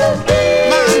are the beat, my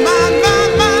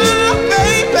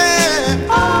baby.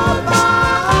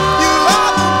 You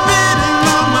are the beating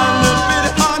of my little bitty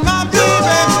heart, my baby.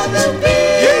 You are the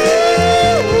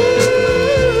beating.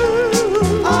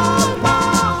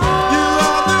 You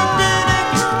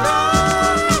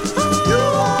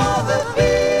are the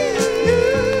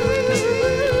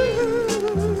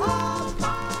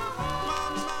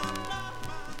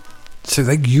So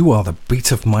you are the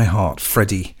beat of my heart,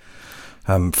 Freddie.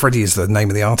 Freddie is the name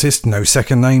of the artist, no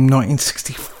second name,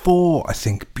 1964, I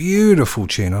think. Beautiful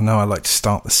tune. I know I like to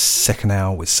start the second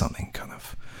hour with something kind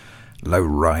of low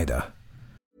rider.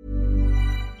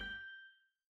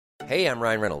 Hey, I'm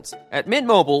Ryan Reynolds. At Mint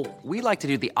Mobile, we like to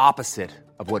do the opposite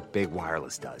of what Big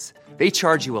Wireless does. They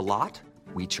charge you a lot,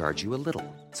 we charge you a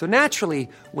little. So naturally,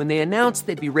 when they announced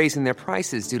they'd be raising their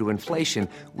prices due to inflation,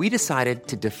 we decided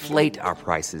to deflate our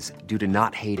prices due to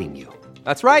not hating you.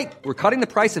 That's right. We're cutting the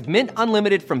price of Mint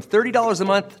Unlimited from $30 a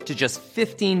month to just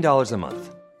 $15 a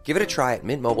month. Give it a try at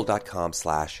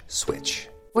mintmobile.com/switch.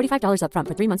 $45 up front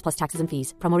for 3 months plus taxes and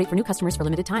fees. Promo rate for new customers for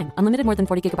limited time. Unlimited more than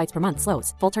 40 gigabytes per month.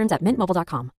 Slows full terms at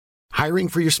mintmobile.com. Hiring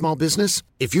for your small business?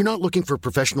 If you're not looking for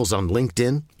professionals on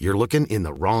LinkedIn, you're looking in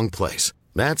the wrong place.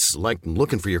 That's like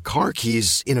looking for your car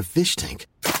keys in a fish tank.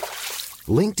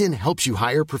 LinkedIn helps you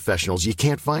hire professionals you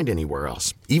can't find anywhere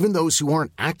else, even those who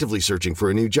aren't actively searching for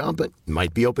a new job but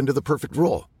might be open to the perfect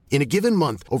role. In a given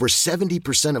month, over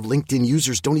 70% of LinkedIn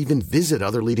users don't even visit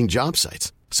other leading job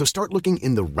sites. So start looking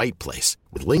in the right place.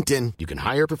 With LinkedIn, you can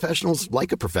hire professionals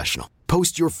like a professional.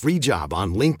 Post your free job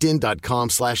on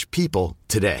linkedin.com/people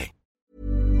today.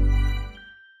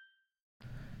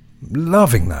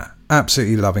 Loving that.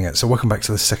 Absolutely loving it. So welcome back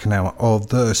to the second hour of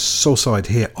the Soulside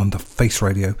here on the Face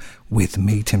Radio with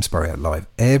me, Tim Spurrier, live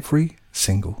every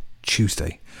single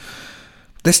Tuesday.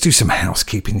 Let's do some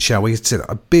housekeeping, shall we?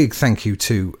 A big thank you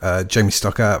to Jamie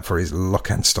Stocker for his lock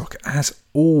and stock, as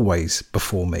always,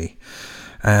 before me.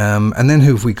 And then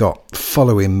who have we got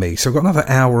following me? So I've got another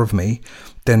hour of me.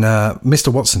 Then Mr.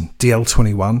 Watson,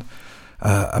 DL21.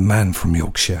 a man from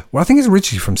Yorkshire. Well, I think he's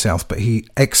originally from South, but he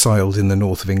exiled in the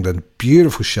north of England.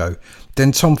 Beautiful show.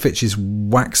 Then Tom Fitch's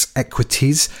Wax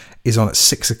Equities is on at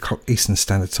 6 o'clock Eastern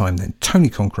Standard Time. Then Tony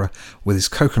Conqueror with his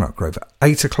Coconut Grove at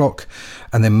 8 o'clock.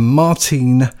 And then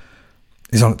Martin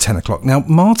is on at 10 o'clock. Now,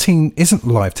 Martin isn't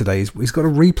live today. He's got a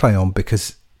replay on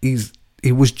because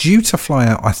he was due to fly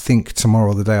out, I think,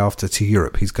 tomorrow or the day after to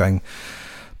Europe. He's going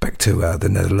back to the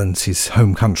Netherlands, his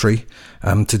home country,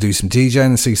 to do some DJing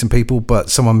and see some people,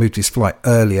 but someone moved his flight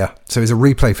earlier. So there's a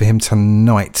replay for him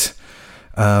tonight,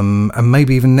 and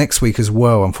maybe even next week as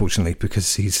well, unfortunately,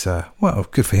 because he's, well,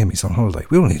 good for him, he's on holiday.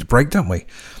 We all need a break, don't we?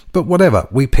 But whatever,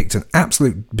 we picked an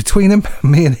absolute, between him,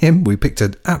 me and him, we picked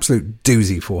an absolute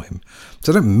doozy for him.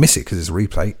 So don't miss it because it's a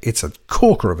replay. It's a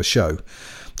corker of a show.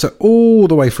 So all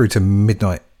the way through to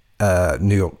midnight,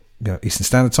 New York, Eastern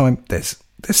Standard Time, there's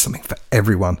something for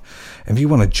everyone. And if you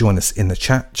want to join us in the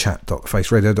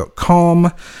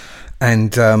chat.thefaceradio.com,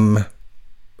 and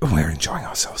we're enjoying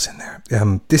ourselves in there.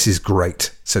 This is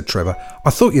great, said Trevor. I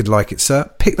thought you'd like it,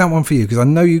 sir. Pick that one for you because I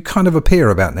know you kind of appear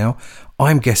about now.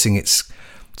 I'm guessing it's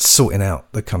sorting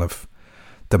out the kind of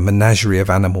the menagerie of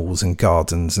animals and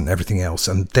gardens and everything else,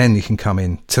 and then you can come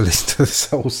in to listen to the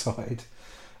Soulside.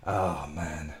 Oh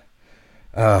man.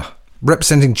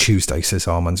 Representing Tuesday, says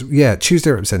Armand. Yeah,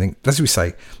 Tuesday representing, as we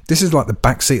say, this is like the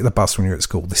back seat of the bus when you're at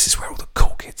school. This is where all the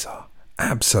cool kids are.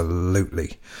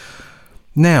 Absolutely.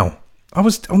 Now, I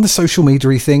was on the social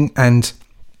media thing and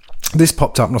this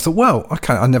popped up and I thought, well,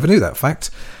 okay, I never knew that fact.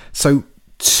 So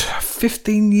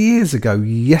 15 years ago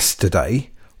yesterday,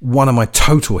 one of my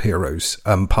total heroes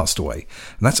passed away,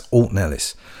 and that's Alton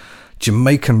Ellis,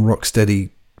 Jamaican rocksteady,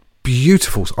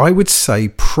 beautiful. I would say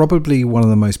probably one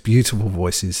of the most beautiful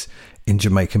voices in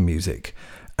Jamaican music,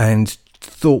 and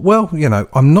thought, well,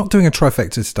 I'm not doing a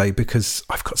trifecta today because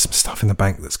I've got some stuff in the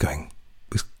bank that's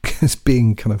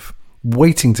being kind of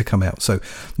waiting to come out. So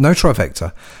no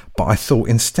trifecta, but I thought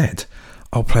instead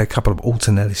I'll play a couple of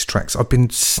Alton Ellis tracks. I've been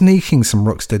sneaking some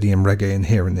rocksteady and reggae in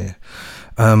here and there.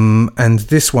 And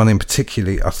this one in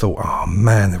particular, I thought, oh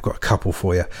man, they've got a couple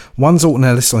for you. One's Alton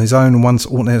Ellis on his own, and one's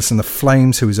Alton Ellis and the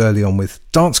Flames, who was early on with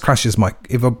Dance Crashers.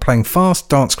 If I'm playing fast,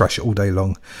 Dance Crasher all day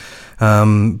long.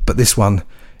 But this one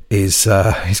is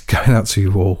going out to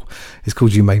you all. It's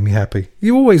called You Make Me Happy.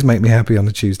 You always make me happy on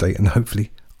a Tuesday, and hopefully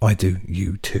I do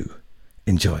you too.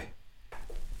 Enjoy.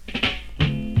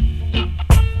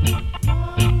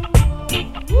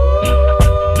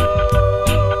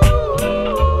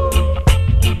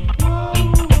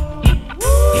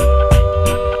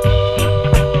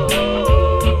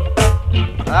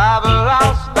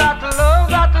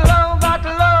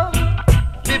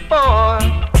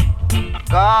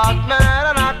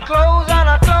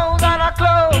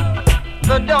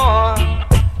 The door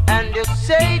and you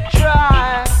say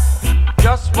try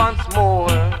just once more,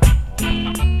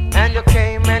 and you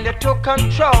came and you took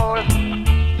control.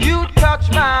 You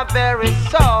touched my very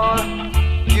soul.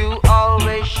 You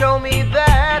always show me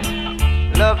that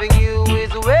loving you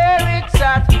is where it's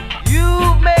at.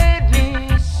 You made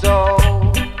me so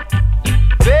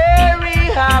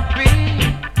very happy.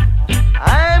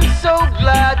 I'm so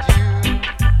glad you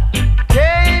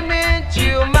came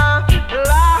into my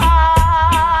life.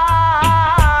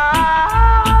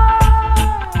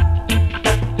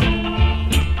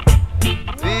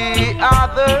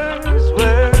 Others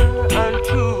were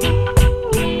untrue,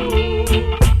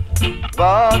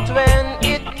 but when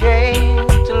it came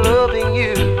to loving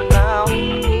you now,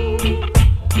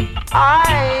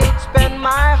 I'd spend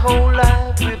my whole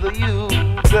life with you,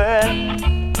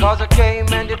 girl. Cause I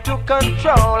came and you took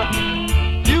control.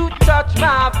 You touched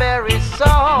my very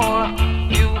soul.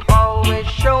 You always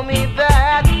show me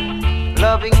that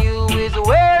loving you is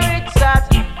where it's at.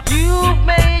 You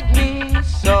made me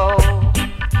so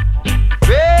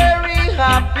very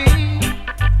happy.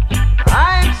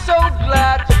 I'm so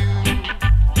glad you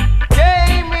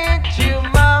came into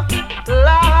my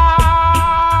life.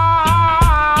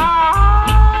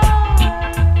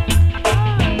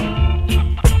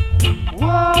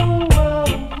 Whoa, whoa,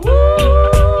 whoa.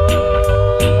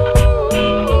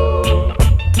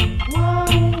 Whoa,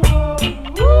 whoa,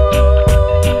 whoa.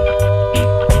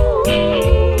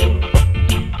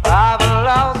 I've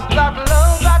lost that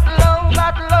love, that love,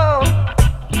 that love.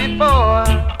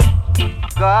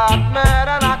 Got mad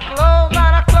and I closed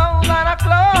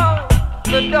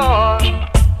the door,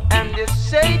 and you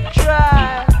say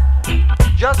try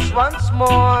just once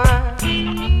more,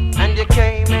 and you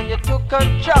came and you took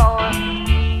control.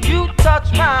 You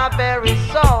touched my very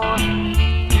soul.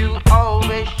 You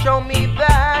always show me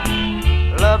that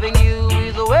loving you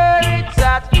is where it's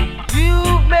at.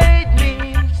 You've made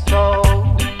me so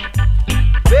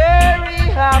very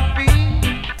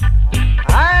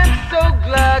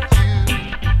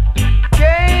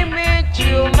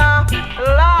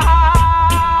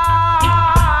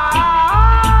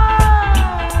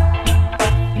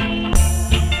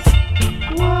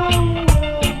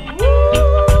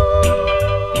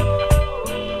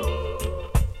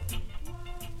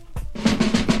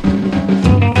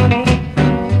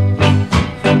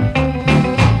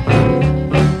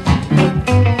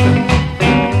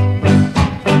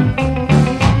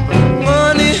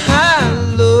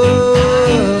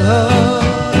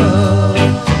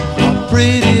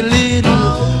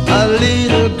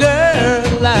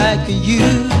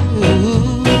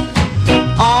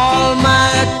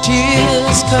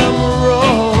tears come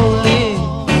rolling.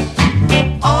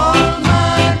 All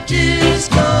my tears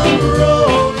come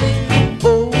rolling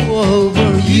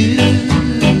over you.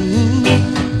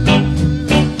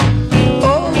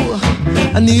 Oh,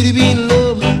 I need to be in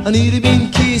love, I need to be in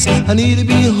kiss, I need to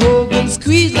be hugged and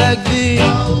squeezed like this.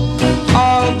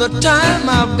 All the time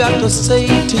I've got to say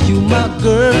to you, my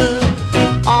girl,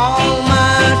 all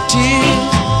my tears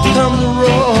come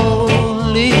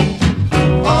rolling.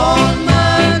 All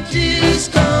my tears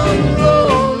come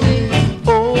rolling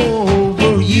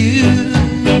over you.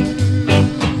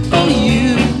 Oh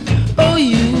you, oh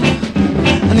you.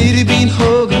 I need to be in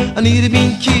hug, I need to be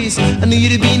in kiss, I need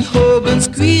to be in hug and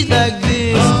squeeze like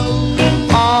this.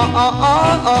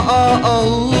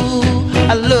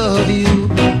 I love you.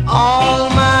 All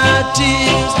my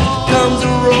tears comes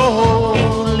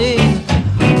rolling.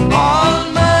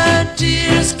 All my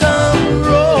tears come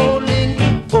rolling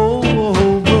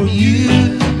over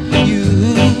you, you.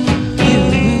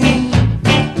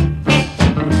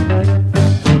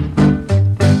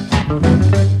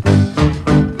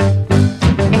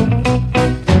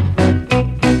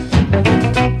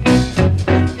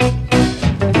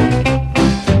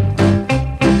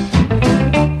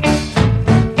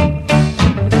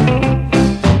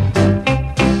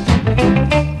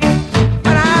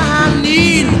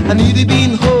 I need to be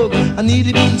in hug, I need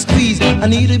to be in squeeze, I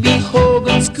need to be in hug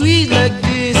and squeeze like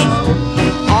this.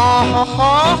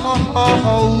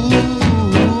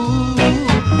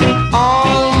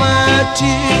 All my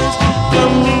tears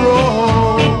come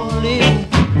rolling.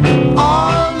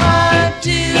 All my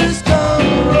tears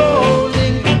come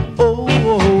rolling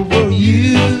over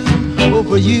you,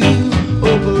 over you,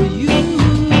 over you.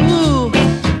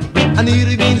 I need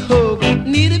to be in hug,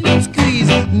 need to be in squeeze,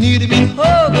 need to be in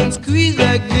hug and squeeze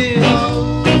like this.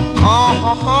 All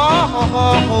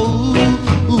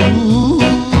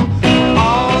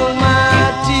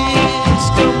my tears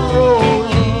come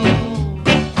rolling.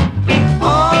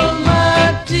 All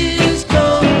my tears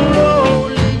come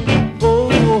rolling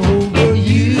over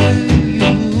you,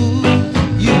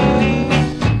 you.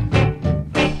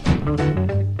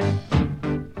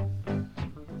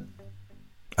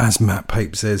 As Matt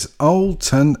Pape says,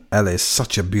 Alton Ellis,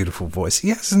 such a beautiful voice.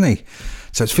 Yeah, isn't he?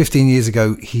 So it's 15 years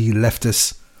ago he left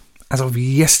us, as of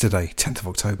yesterday, 10th of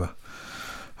October.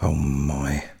 Oh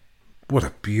my, what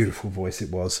a beautiful voice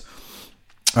it was.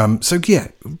 So yeah,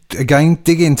 again,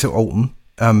 dig into Alton.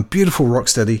 Beautiful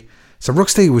rocksteady. So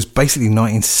rocksteady was basically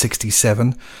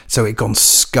 1967, so it gone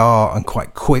ska and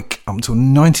quite quick up until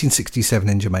 1967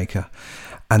 in Jamaica.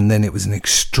 And then it was an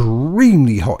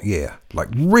extremely hot year, like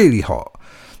really hot.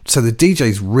 So the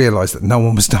DJs realised that no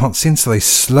one was dancing, so they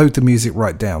slowed the music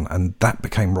right down, and that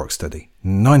became rocksteady.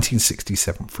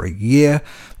 1967, for a year,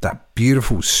 that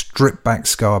beautiful stripped back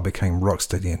ska became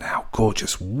rocksteady, and how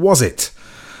gorgeous was it?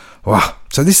 Wow.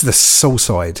 So this is the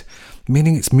Soulside,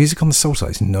 meaning it's music on the soul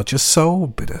side. It's not just soul,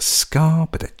 bit of ska,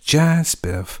 bit of jazz,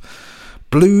 bit of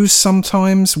blues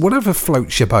sometimes, whatever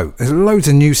floats your boat. There's loads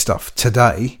of new stuff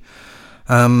today.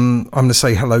 I'm going to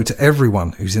say hello to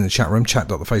everyone who's in the chat room,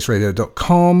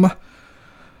 chat.thefaceradio.com.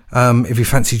 If you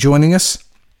fancy joining us.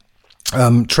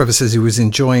 Trevor says he was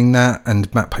enjoying that,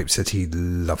 and Matt Pape said he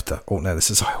loved that. Oh no, this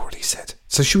is I already said.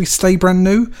 So should we stay brand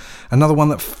new? Another one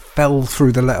that fell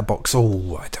through the letterbox, I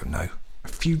don't know, a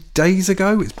few days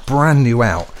ago. It's brand new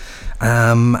out.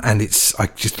 And it's I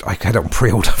had it on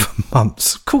pre-order for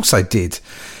months. Of course I did.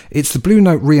 It's the Blue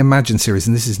Note Reimagined series,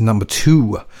 and this is number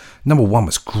 2. Number 1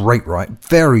 was great, right?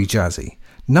 Very jazzy.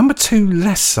 Number 2,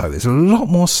 less so. There's a lot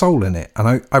more soul in it,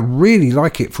 and I really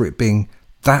like it for it being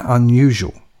that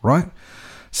unusual, right?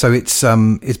 So it's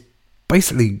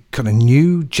basically kind of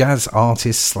new jazz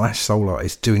artist / soul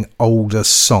artist doing older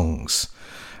songs,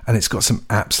 and it's got some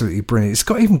absolutely brilliant.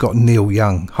 It's even got Neil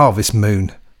Young, Harvest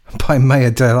Moon by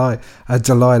Maya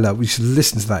Delilah. We should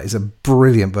listen to that. It's a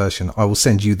brilliant version. I will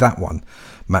send you that one,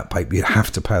 Matt Pape. You'd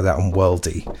have to play that on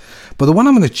Worldy. But the one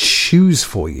I'm going to choose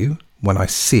for you when I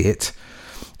see it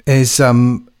is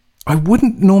I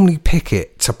wouldn't normally pick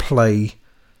it to play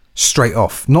straight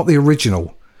off, not the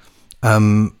original,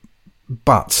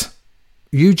 but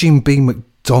Eugene B.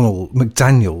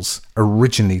 McDaniels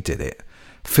originally did it.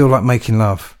 Feel Like Making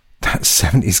Love, that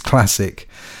 70s classic.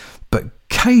 But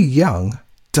Kay Young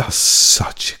does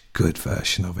such a good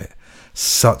version of it.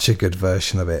 Such a good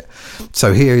version of it.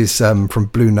 So here is from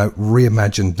Blue Note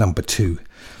Reimagined number 2.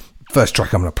 First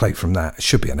track I'm going to play from that. It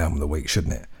should be an album of the week,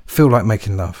 shouldn't it? Feel Like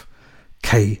Making Love,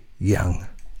 Kay Young.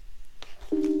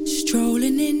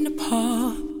 Strolling in the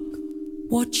park,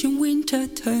 watching winter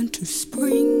turn to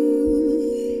spring.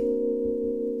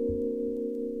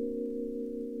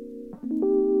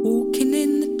 Walking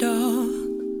in the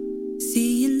dark,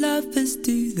 lovers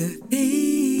do the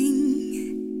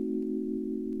thing.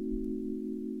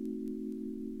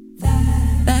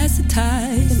 That's the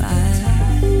time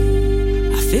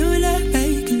I feel like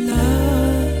making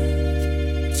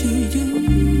love to you.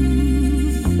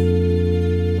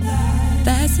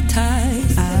 That's the time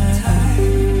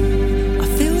I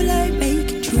feel like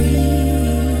making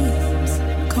dreams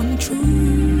come true.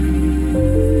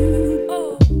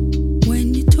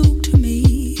 When you talk to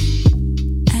me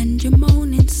and you're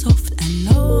moaning soft and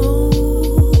low,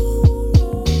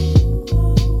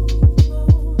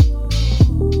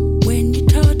 when you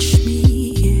touch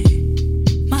me,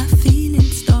 my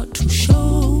feelings start to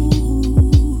show.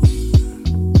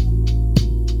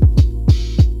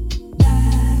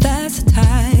 That's the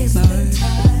time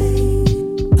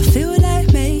I feel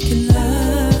like making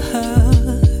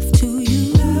love to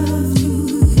you.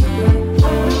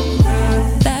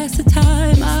 That's the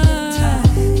time I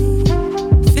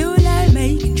feel like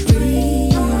making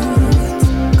dreams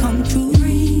come true.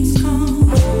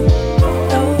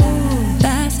 Oh,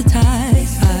 that's the time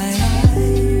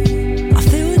I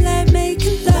feel like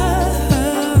making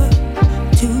love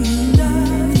to you.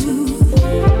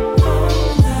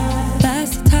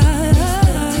 That's the time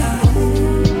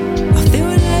I feel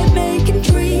like making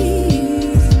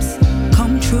dreams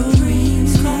come true.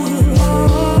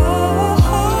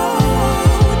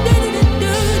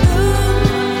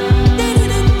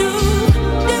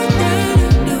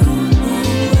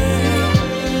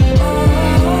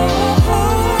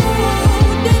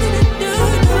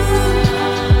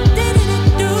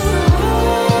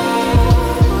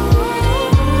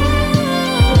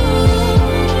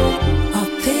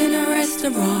 Up in a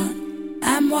restaurant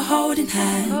and we're holding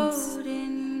hands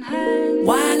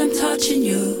while I'm touching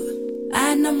you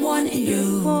and I'm wanting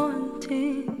you.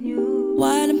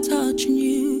 While I'm touching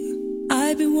you,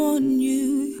 I've been wanting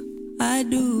you. I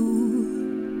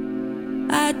do,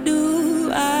 I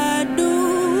do, I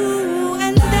do.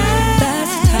 And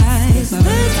that's the time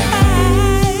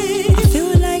I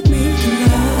feel like making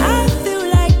love. I feel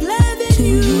like loving to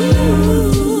you.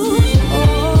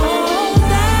 Oh,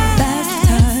 that's the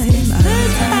time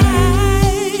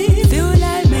I feel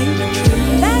like making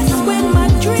dreams. That's when my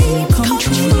dreams come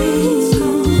true.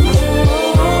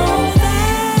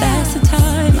 That's the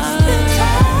time I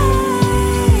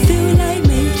feel like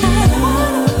making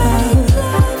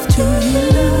love to you.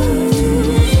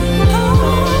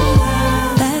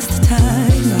 That's the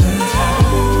time I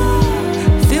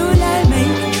feel like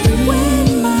making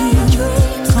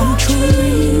dreams come true.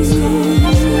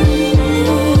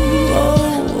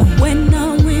 Oh, when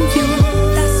I'm with you,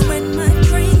 that's when my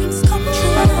dreams come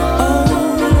true.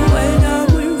 Oh, when I'm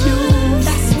with you,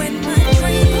 that's when my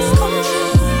dreams come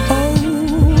true.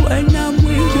 Oh, when I'm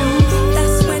with you,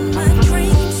 that's when my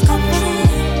dreams come true.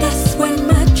 That's when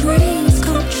my dreams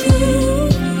come true.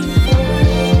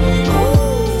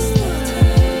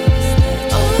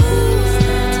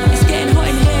 It's getting hot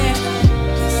in here.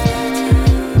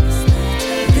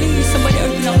 Please, somebody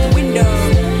open up the window.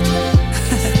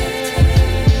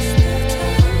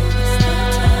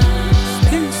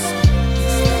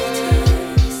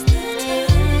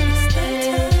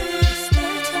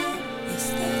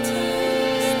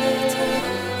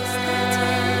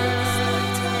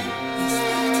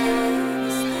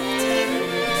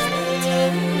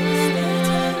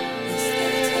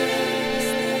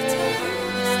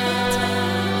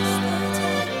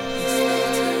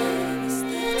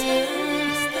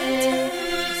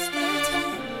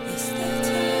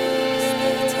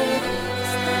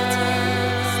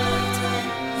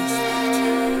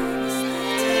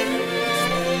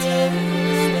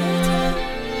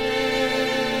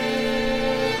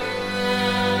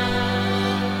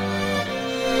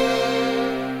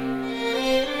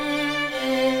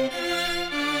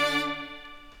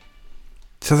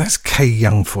 So that's Kay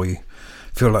Young for you.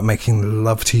 Feel like making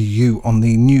love to you on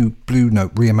the new Blue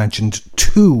Note Reimagined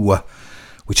 2,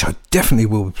 which I definitely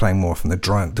will be playing more often. The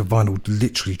vinyl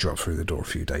literally dropped through the door a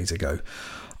few days ago.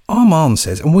 Armand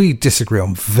says, and we disagree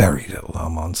on very little,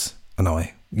 Armand and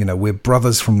I. You know, we're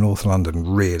brothers from North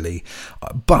London, really.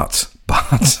 But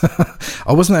I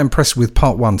wasn't that impressed with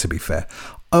part 1, to be fair.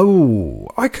 Oh,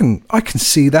 I can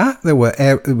see that.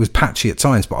 It was patchy at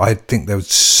times, but I think there was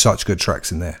such good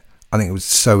tracks in there. I think it was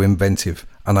so inventive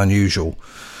and unusual.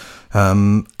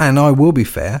 And I will be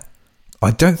fair,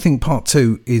 I don't think part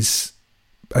 2 is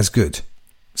as good.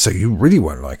 So you really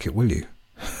won't like it, will you?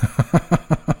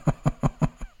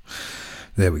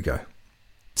 There we go.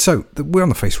 So we're on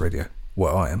the Face Radio.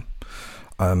 Well, I am.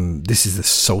 This is the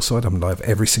Soulside. I'm live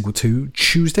every single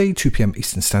Tuesday, 2 p.m.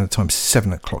 Eastern Standard Time,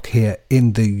 7 o'clock here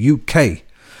in the UK.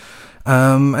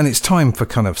 And it's time for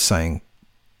kind of saying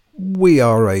we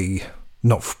are a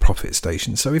not-for-profit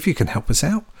station, so if you can help us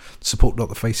out,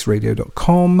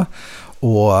 support.thefaceradio.com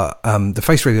or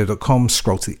thefaceradio.com,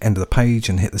 scroll to the end of the page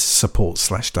and hit the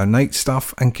support/donate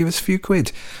stuff and give us a few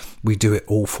quid. We do it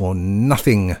all for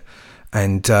nothing,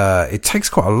 and it takes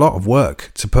quite a lot of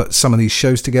work to put some of these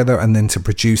shows together and then to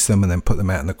produce them and then put them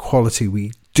out in the quality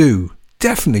we do,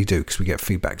 definitely do, because we get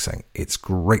feedback saying it's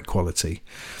great quality,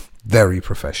 very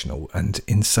professional. And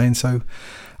in saying so,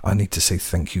 I need to say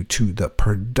thank you to the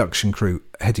production crew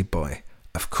headed by,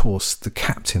 of course, the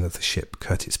captain of the ship,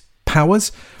 Curtis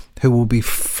Powers, who will be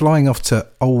flying off to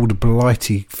Old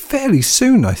Blighty fairly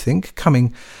soon, I think,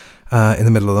 coming in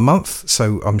the middle of the month.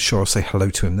 So I'm sure I'll say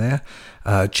hello to him there.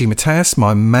 G. Mateus,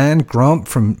 my man, Grant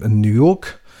from New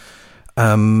York.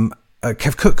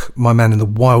 Kev Cook, my man in the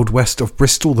wild west of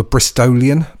Bristol, the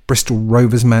Bristolian, Bristol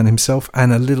Rovers man himself,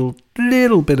 and a little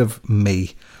bit of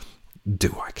me. Do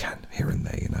what I can here and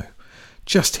there, you know,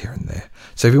 just here and there.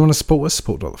 So if you want to support us,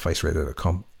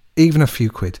 support.thefaceradio.com. Even a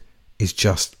few quid is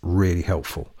just really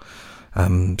helpful.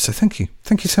 So thank you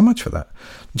so much for that.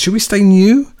 Should we stay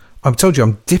new? I've told you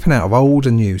I'm dipping out of old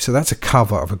and new, so that's a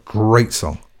cover of a great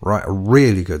song, right? A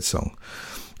really good song.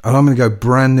 And I'm going to go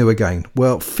brand new again.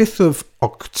 Well, 5th of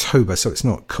October, so it's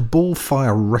not. Kabul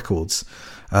Fire Records.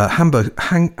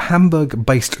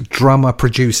 Hamburg-based drummer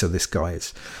producer, this guy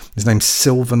is. His name's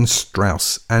Sylvan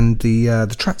Strauss, and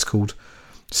the track's called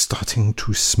Starting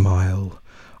to Smile.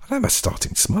 I don't know about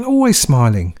starting to smile. Always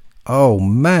smiling. Oh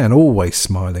man, always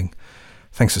smiling.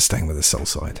 Thanks for staying with us,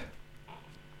 Soulside.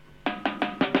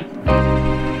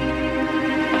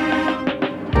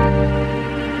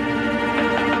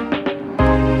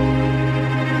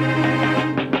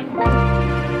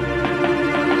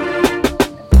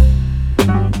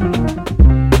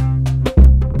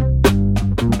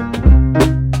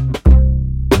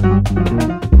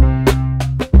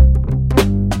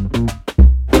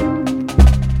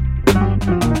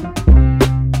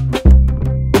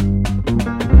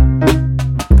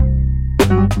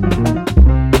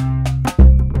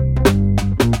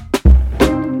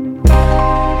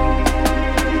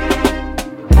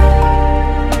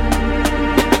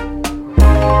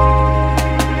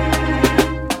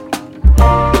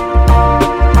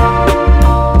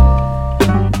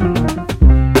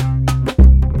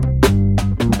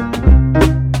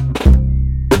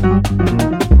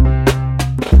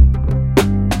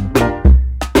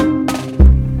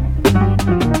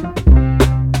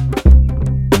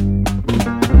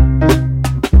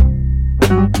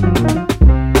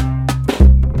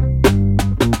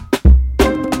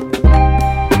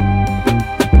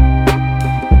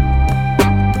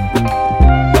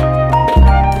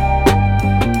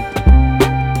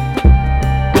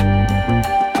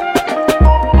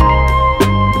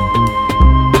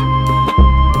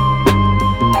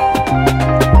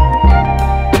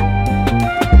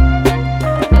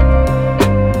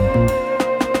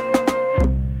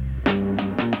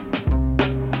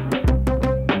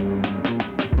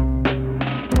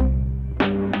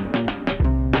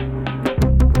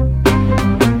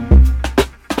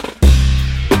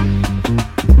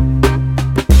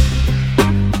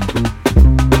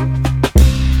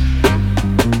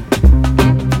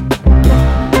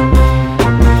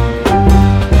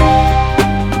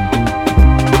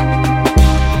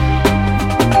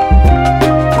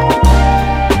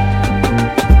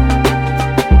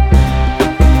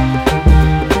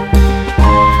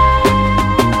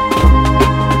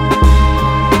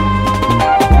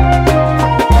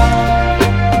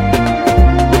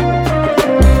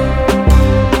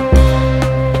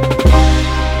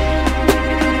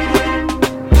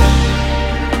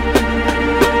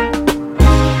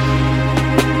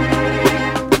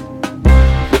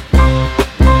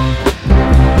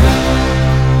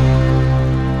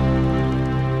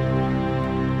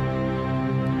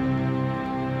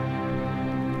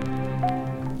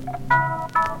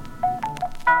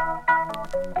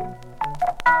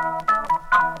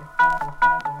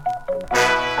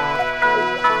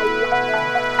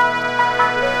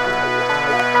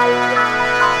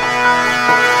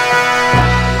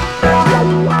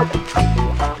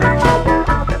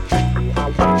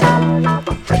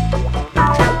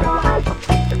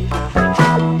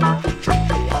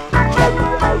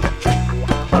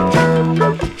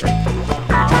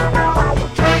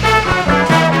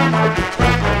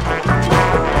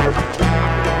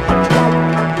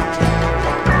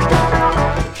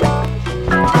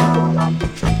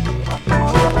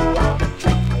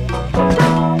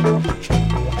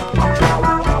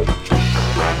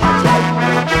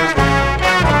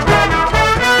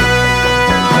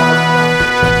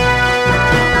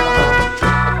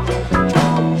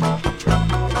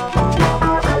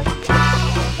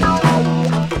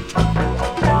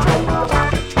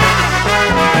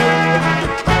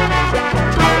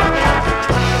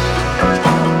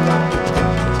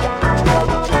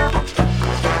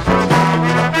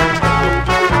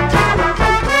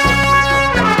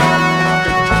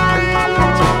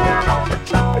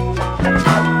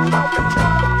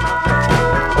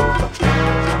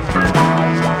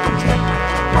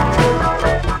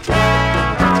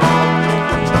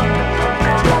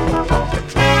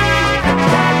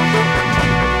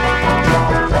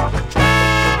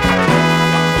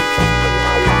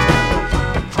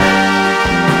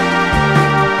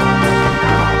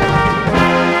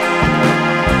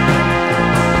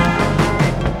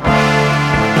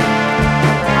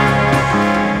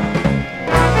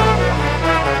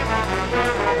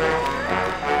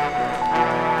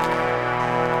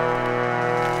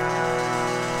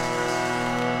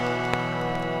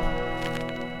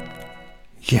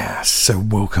 Yes, so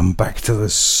welcome back to the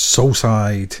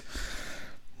Soulside.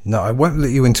 No, I won't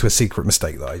let you into a secret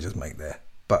mistake that I just made there.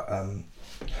 But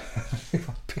if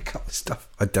I pick up the stuff,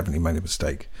 I definitely made a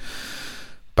mistake.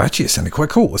 But actually, it sounded quite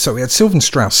cool. So we had Sylvan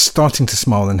Strauss, Starting to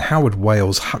Smile, and Howard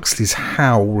Wales, Huxley's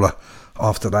Howl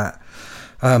after that.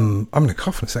 I'm going to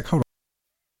cough in a sec. Hold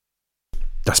on.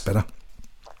 That's better.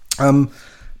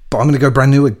 But I'm going to go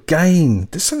brand new again.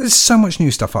 There's so much new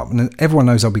stuff up, and everyone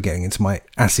knows I'll be getting into my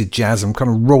acid jazz. I'm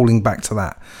kind of rolling back to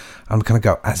that. I'm going to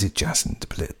go acid jazz and a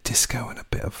bit of disco and a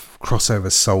bit of crossover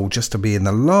soul just to be in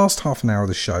the last half an hour of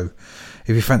the show.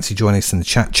 If you fancy joining us in the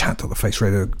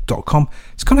chat.thefaceradio.com.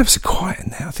 It's kind of so quiet in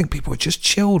there. I think people are just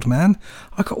chilled, man.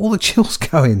 I got all the chills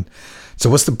going. So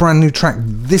what's the brand new track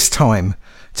this time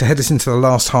to head us into the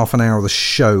last half an hour of the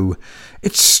show?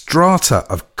 It's Strata,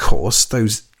 of course,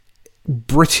 those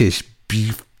British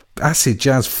acid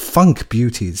jazz funk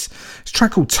beauties. It's a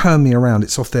track called Turn Me Around.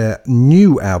 It's off their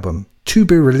new album to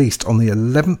be released on the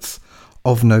 11th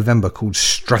of November called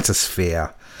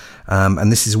Stratosphere.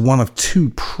 And this is one of 2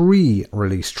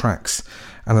 pre-release tracks.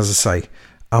 And as I say,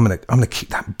 I'm gonna keep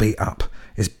that beat up.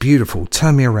 It's beautiful.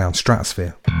 Turn Me Around,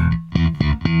 Stratosphere.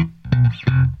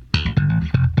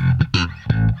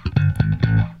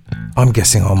 I'm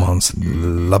guessing Armand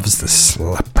loves the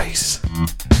slap bass.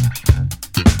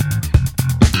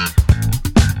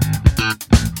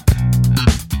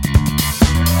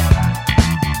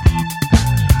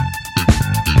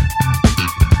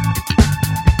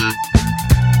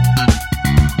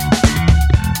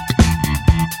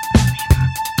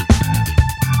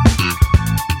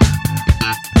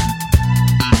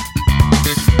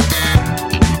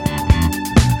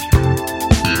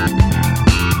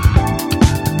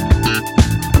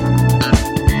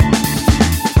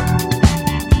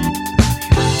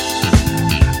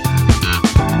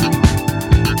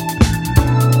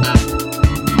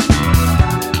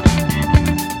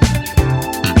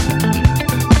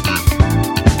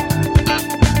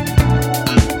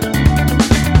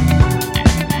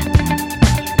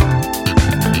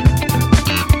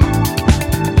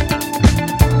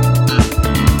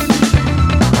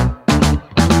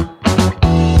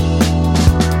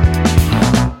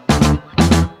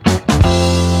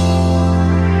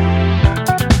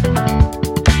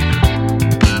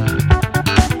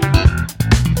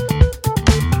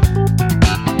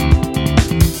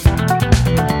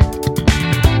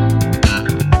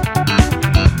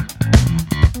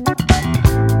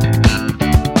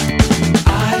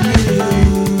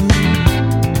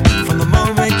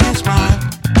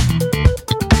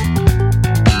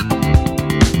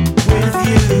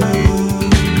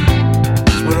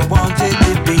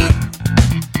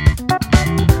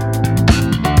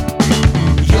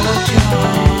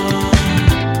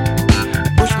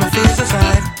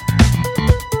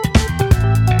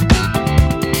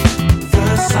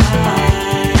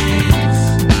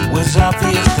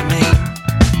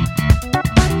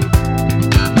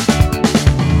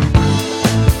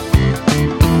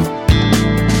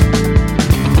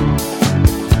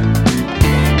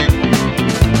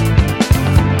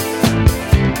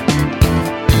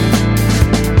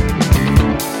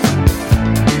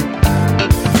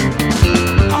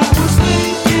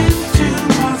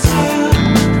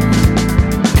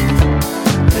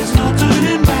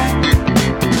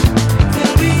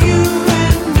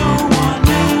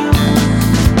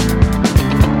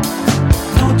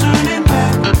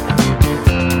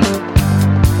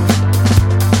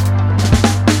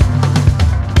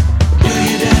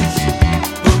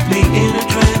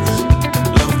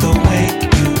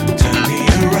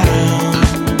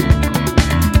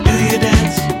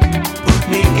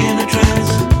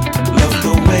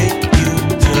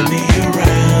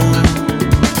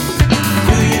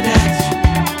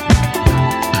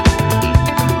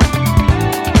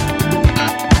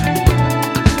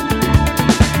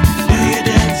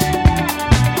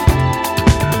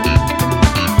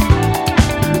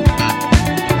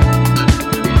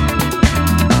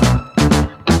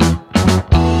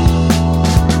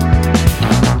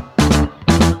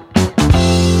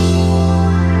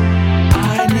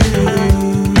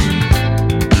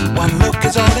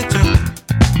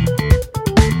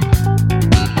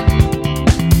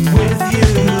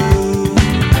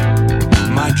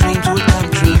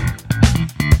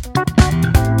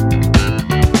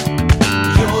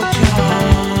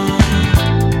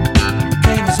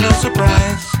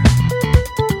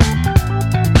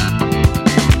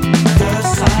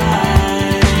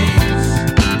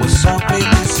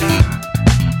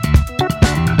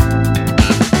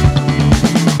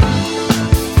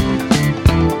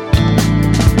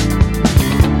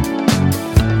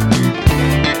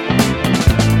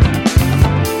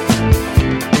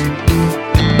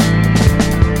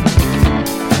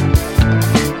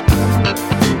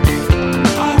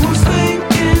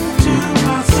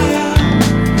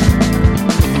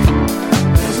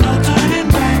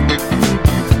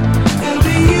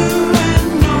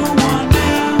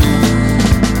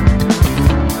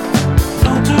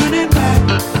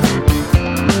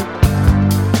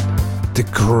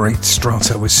 great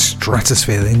Strata with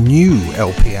Stratosphere, their new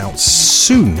LP out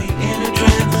soon.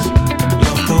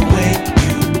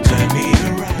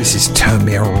 This is Turn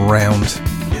Me Around.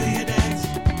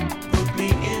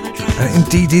 And it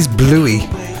indeed is Bluey,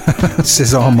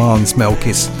 says Armand's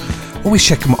Melkis. Always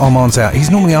check Armand's out. He's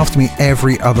normally after me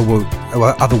every other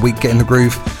week, getting the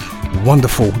groove.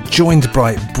 Wonderful. Joined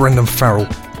by Brendan Farrell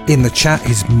in the chat.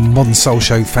 His Modern Soul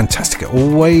show, fantastic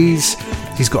always.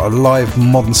 He's got a live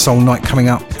Modern Soul night coming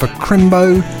up for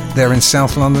Crimbo there in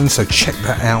South London, so check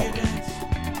that out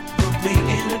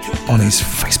on his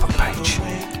Facebook page.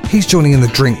 He's joining in the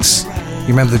drinks. You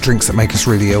remember the drinks that make us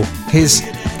really ill? Here's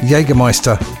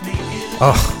Jägermeister.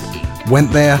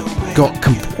 Went there, got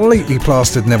completely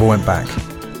plastered, never went back.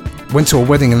 Went to a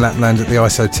wedding in Lapland at the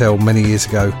Ice Hotel many years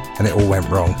ago, and it all went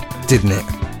wrong, didn't it?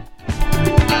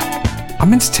 I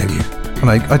meant to tell you, and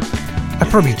I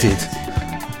probably did.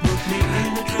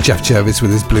 Jeff Jervis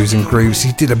with his Blues and Grooves,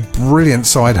 he did a brilliant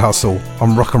side hustle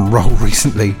on rock and roll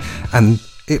recently, and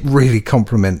it really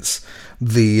complements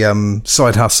the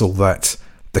side hustle that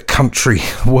the country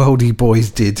worldie boys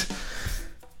did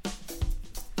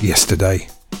yesterday.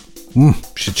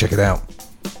 Should check it out.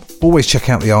 Always check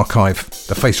out the archive,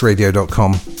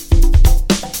 thefaceradio.com.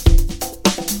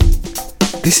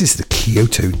 This is the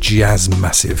Kyoto Jazz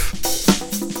Massive.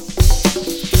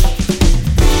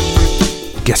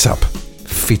 Get Up,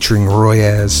 featuring Roy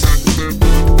Ayers.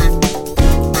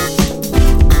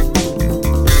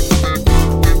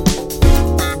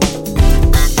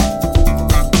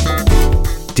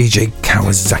 DJ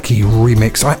Kawasaki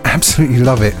remix. I absolutely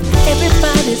love it.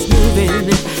 Everybody's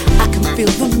moving, I can feel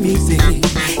the music.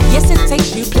 Yes, it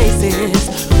takes you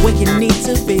places where you need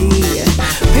to be.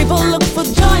 People look for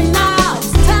joy now,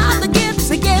 it's time to get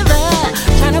together.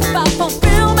 Trying to find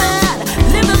fulfillment,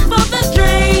 living for the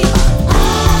dream.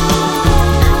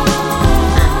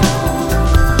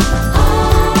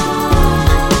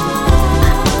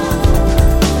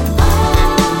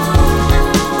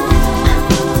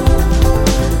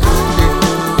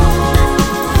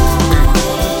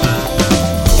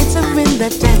 The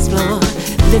dance floor,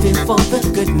 living for the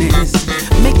goodness,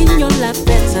 making your life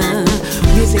better.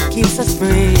 Music keeps us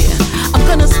free. I'm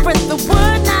gonna spread the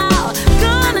word now,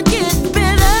 gonna get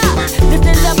better. Lift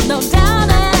it up, no doubt,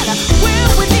 and where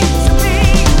we need to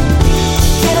be.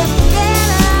 Get up,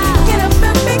 get up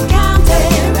and be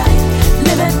counted.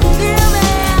 Live it,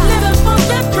 live it for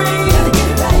the dream.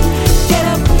 Get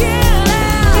up, get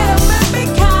up and be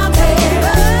counted.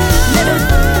 Live it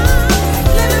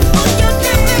for your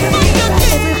dream.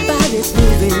 Everybody's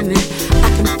moving, I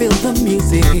can feel the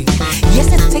music. Yes,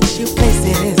 it takes you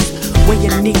places where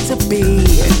you need to be.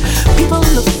 People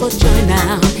look for joy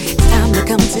now, it's time to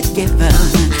come together.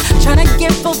 Trying to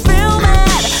get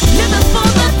fulfillment, living for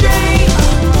the dream.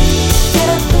 Get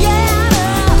up,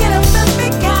 get up and be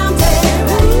counted.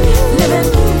 Living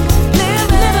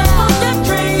for the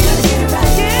dream.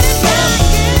 Get up,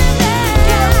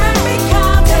 get up and be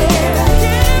counted.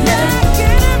 Living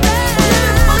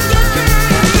for your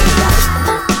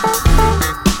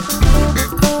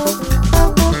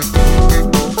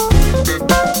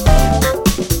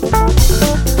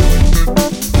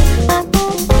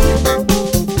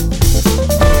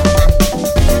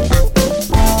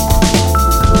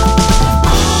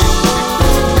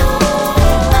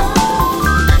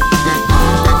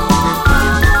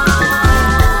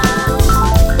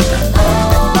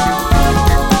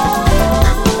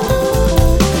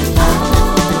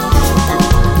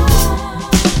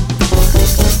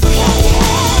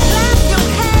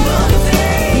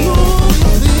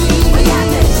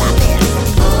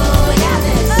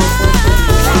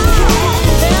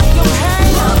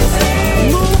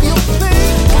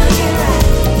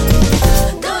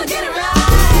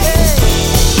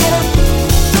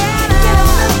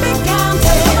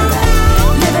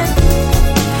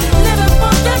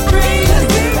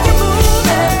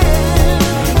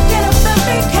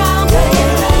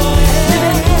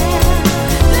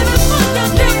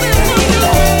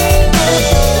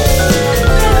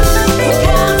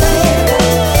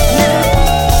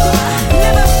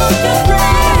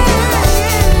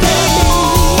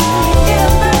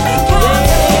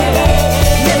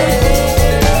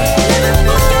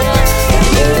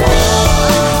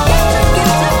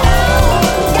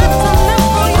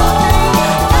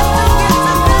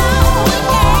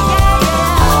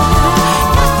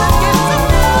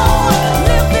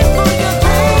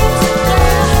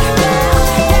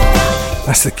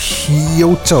That's the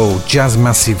Kyoto Jazz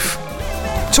Massive.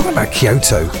 Talking about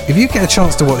Kyoto, if you get a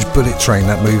chance to watch Bullet Train,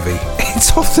 that movie,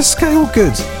 it's off the scale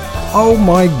good. Oh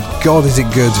my god, is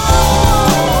it good.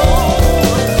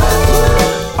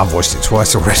 I've watched it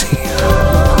twice already.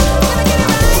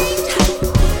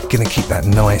 going to keep that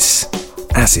nice,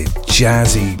 acid,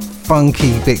 jazzy,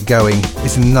 funky bit going.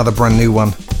 It's another brand new one.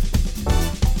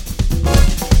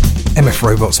 MF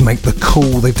Robots make the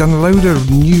call. They've done a load of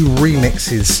new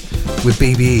remixes with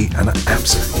BBE and I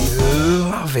absolutely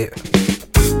love it.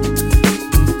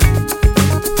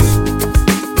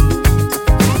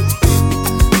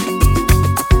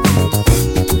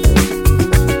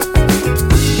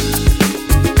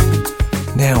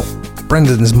 Now,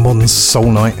 Brendan's Modern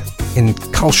Soul Night in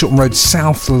Carlshorton Road,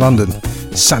 South London,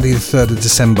 Saturday the 3rd of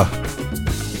December.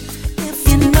 If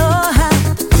you know how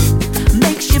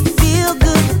makes you feel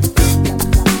good,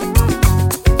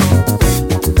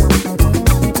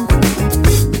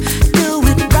 do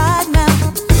it right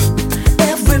now.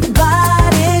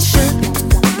 Everybody should.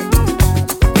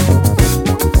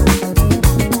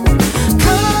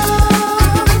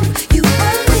 Come, you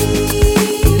and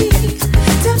me,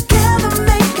 together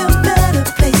make a better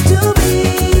place to be.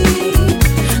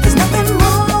 There's nothing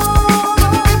more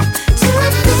to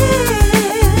be.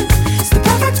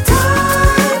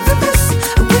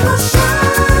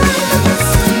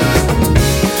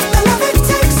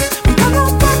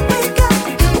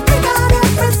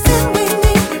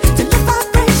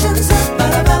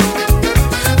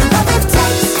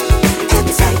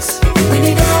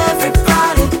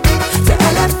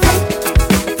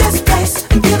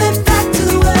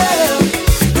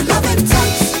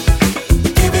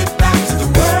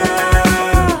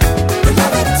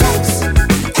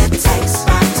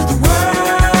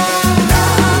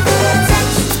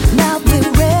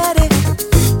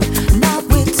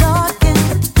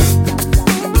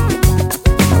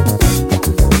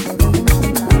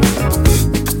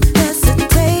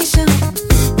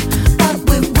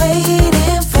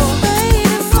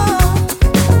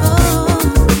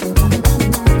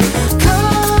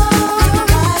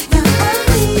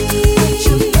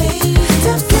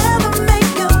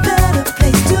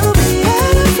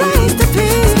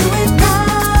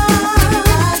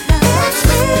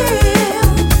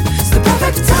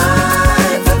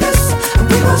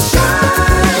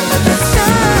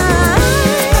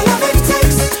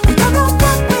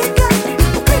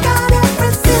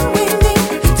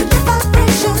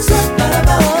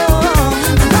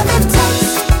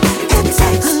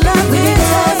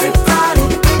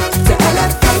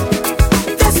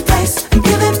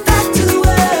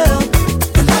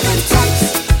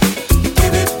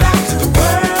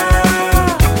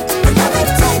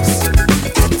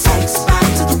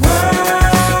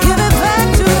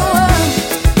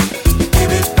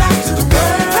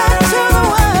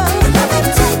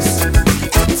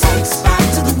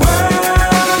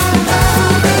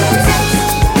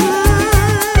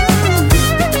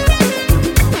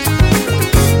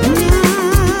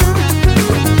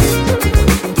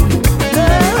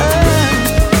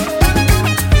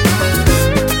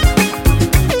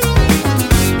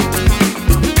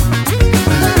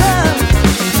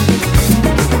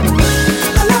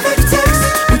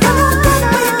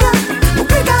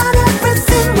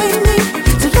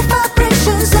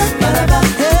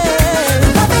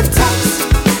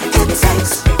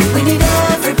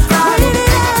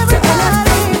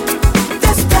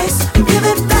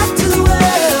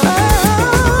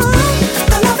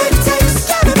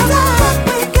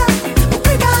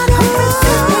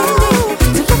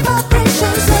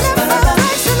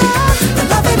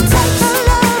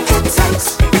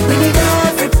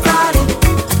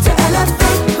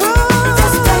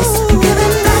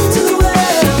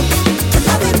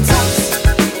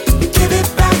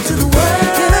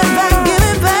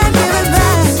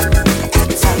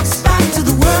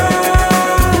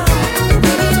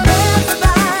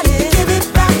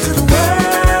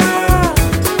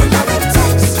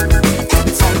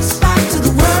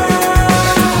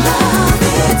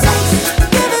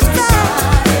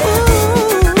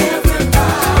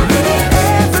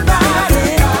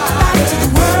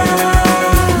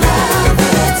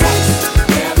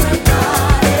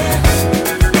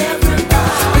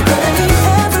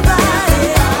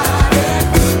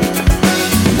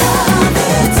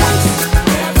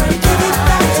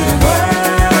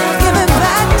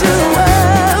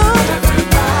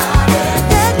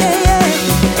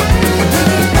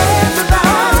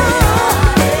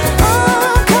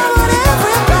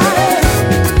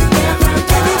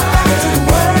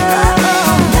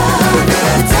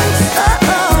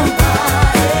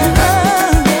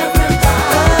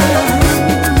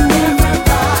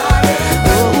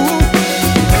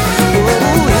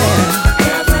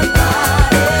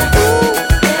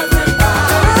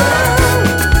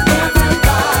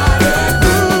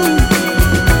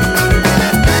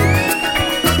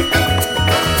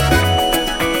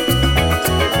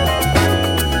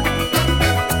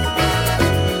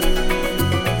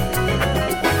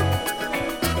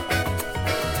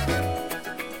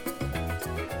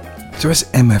 So it's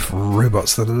MF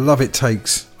Robots, The Love It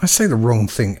Takes. I say the wrong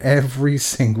thing every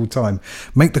single time.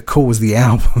 Make the Call was the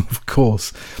album, of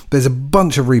course. There's a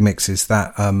bunch of remixes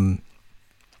that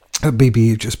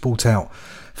BBU just brought out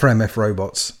for MF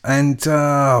Robots. And,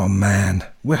 oh man,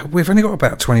 we've only got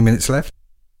about 20 minutes left.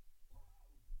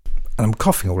 And I'm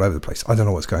coughing all over the place. I don't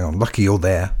know what's going on. Lucky you're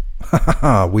there.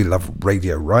 We love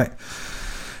radio, right?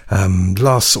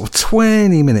 Last sort of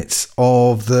 20 minutes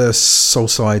of the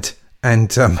Soulside.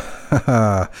 And if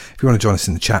you want to join us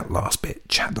in the chat, last bit,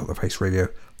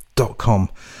 chat.thefaceradio.com.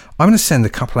 I'm going to send a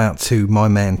couple out to my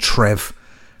man Trev.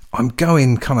 I'm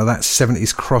going kind of that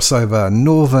 70s crossover,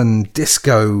 northern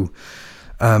disco.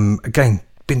 Again,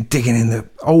 been digging in the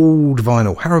old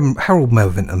vinyl. Harold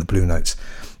Melvin and the Blue Notes.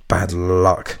 Bad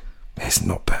Luck. It's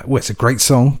not bad. Well, it's a great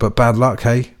song, but Bad Luck,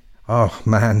 hey? Oh,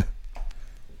 man.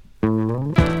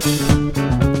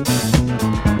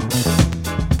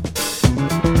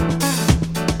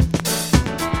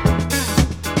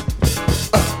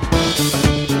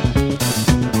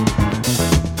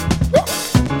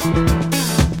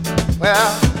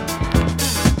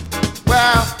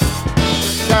 Well,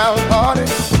 downhearted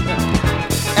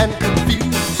and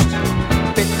confused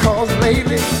because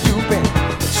lately you've been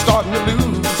starting to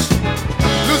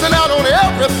losing out on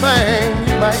everything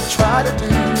you might try to do.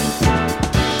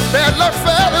 Bad luck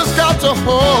fella's got to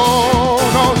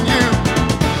hold on you.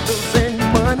 Losing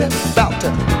money, about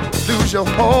to lose your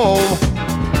home.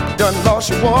 Done lost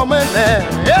your woman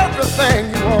and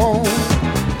everything you own.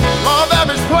 Law of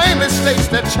average plainly states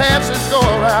that chances go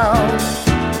around.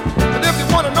 But if you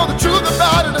want to know the truth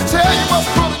about it, I'll tell you what's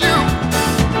pulling you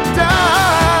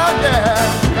down, yeah.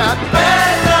 Got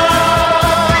bad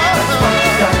love.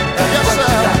 Yes,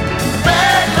 sir.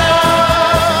 Bad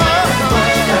love.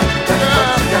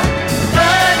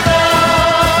 Bad love.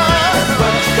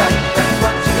 Got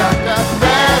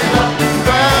bad luck,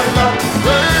 bad luck.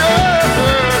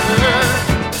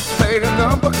 Play the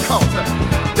number counter.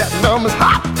 That number's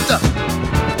hot.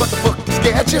 But the book has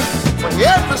got you for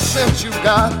every cent you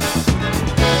got.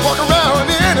 Walk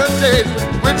around in a day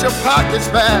with your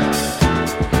pockets back.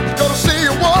 Go to see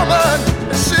a woman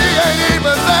and she ain't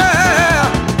even there.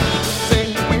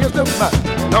 Think with the money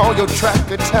and all your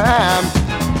track of time.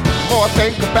 More I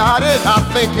think about it, I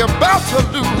think you're about to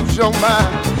lose your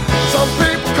mind. Some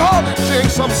people call it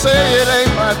jinx, some say it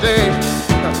ain't my day.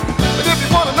 But if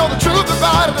you want to know the truth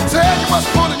about it, I'll tell you what's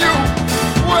pulling you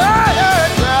way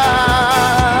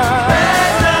down.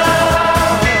 Bad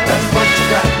love, that's what you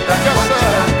got. That's what you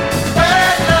got.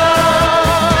 Bad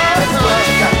love, that's what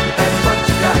you got. That's what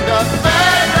you got. Got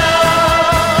bad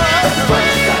love, that's what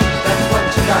you got. That's what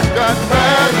you got. Got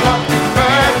bad luck,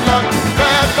 bad luck,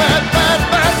 bad luck.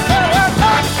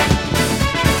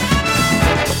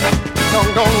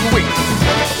 Don't wait.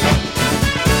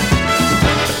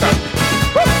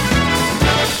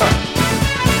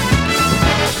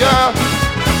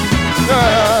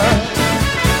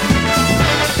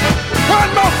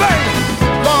 One more thing.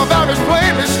 Law of average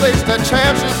plainly states that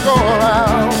chances go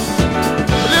around.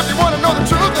 But if you want to know the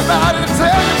truth about it, I'll tell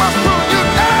you what's pulling you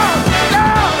down,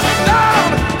 down,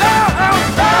 down, down,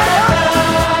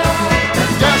 down.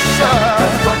 Yes, sir.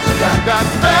 That's what you got. Got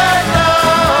bad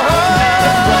love.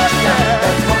 That's what you got.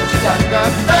 That's what you got.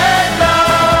 Got bad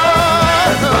love.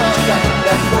 That's what you got.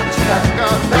 That's what you got.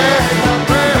 Got bad love.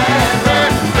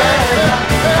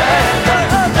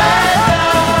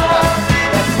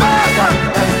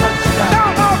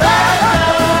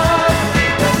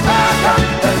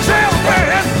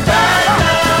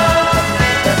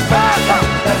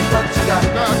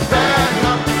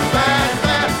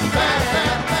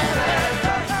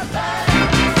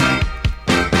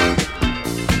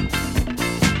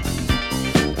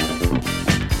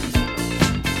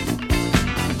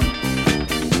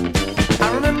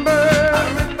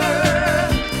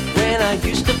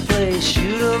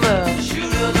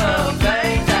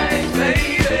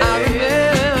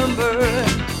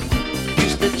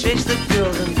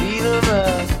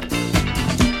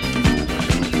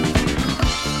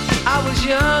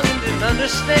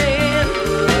 Understand,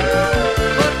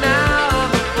 but now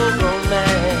I'm a full-grown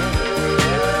man,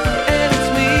 and it's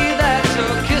me that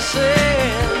you're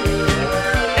kissing,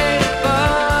 ain't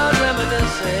fun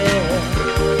reminiscing.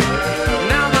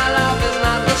 Now my life is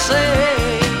not the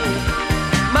same,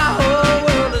 my whole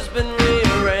world has been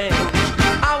rearranged.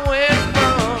 I went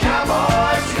from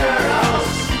cowboys to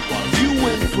girls, while you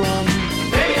went from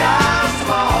big eyes to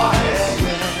boys.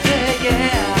 Yeah,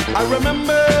 yeah. I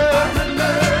remember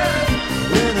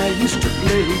used to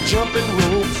play jumping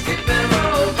rope, skipping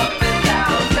rope, up and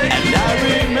down, and I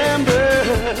remember,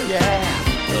 yeah,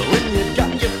 when you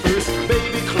got your first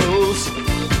baby clothes.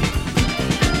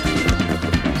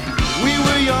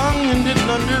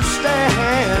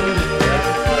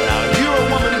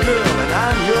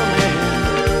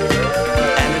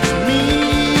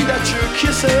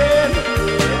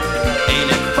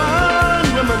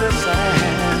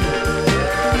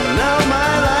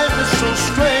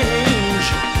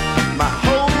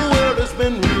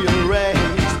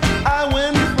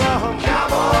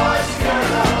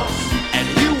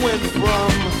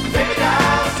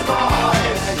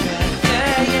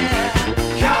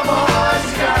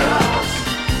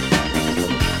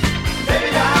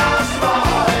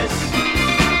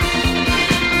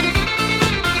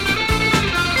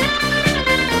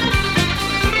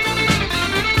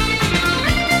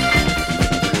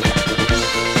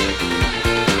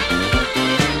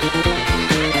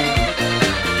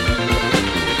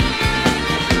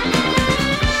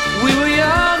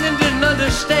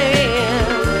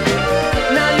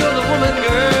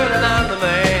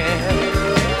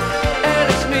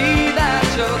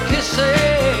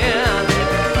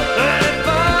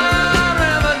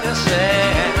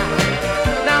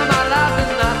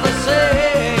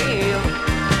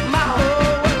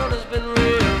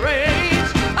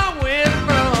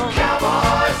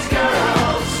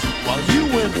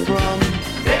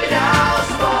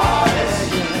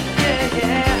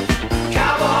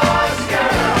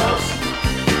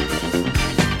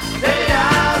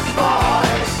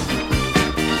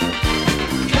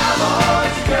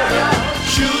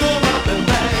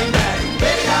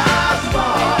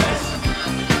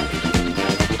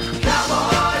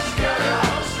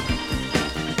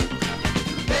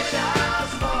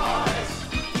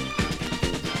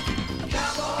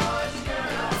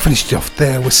 finished it off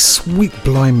there with Sweet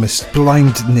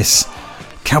Blindness,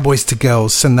 Cowboys to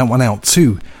Girls. Send that one out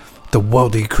to the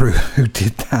Worldy crew who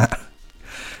did that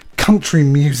country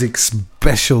music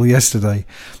special yesterday.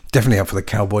 Definitely up for the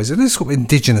Cowboys. And it's sort of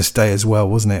Indigenous Day as well,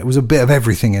 wasn't it? It was a bit of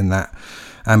everything in that.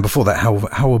 And before that,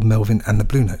 Howard Melvin and the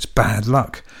Blue Notes, Bad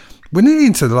Luck. We're nearly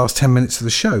into the last 10 minutes of the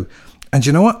show. And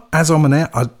you know what? As I'm on air,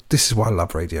 this is why I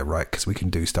love radio, right? Because we can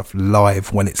do stuff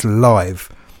live when it's live.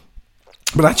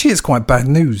 But actually, it's quite bad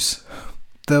news.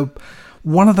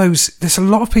 One of those, there's a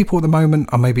lot of people at the moment,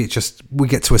 or maybe it's just we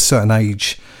get to a certain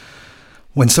age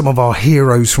when some of our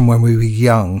heroes from when we were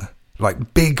young,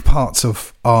 like big parts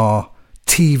of our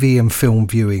TV and film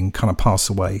viewing kind of pass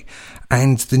away.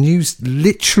 And the news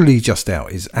literally just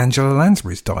out is Angela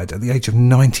Lansbury's died at the age of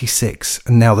 96.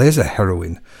 And now there's a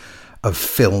heroine of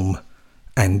film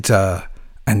and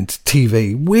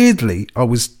TV. Weirdly, I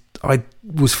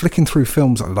was flicking through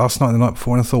films like last night and the night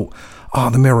before, and I thought,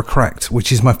 The Mirror Cracked,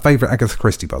 which is my favourite Agatha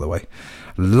Christie, by the way.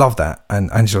 Love that.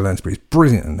 And Angela Lansbury is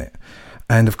brilliant in it.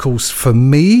 And of course, for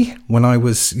me, when I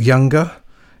was younger,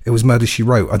 it was Murder, She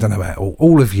Wrote. I don't know about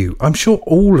all of you. I'm sure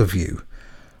all of you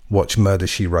watch Murder,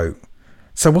 She Wrote.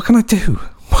 So what can I do?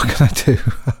 What can I do?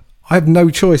 I have no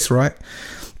choice, right?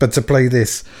 But to play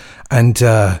this. And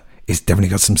it's definitely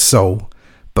got some soul.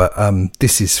 But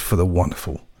this is for the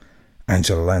wonderful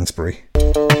Angela Lansbury.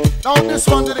 Now this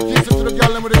one dedicated to the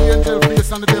girl with the angel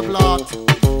face and the devil heart.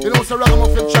 You know, so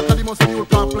ragamuffin chaka, the most new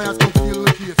car players come to deal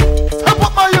with the case. Step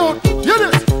up my youth, hear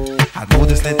this. I know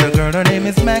this little girl, her name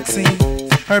is Maxine.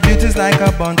 Her beauty's like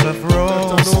a bunch of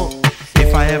roses.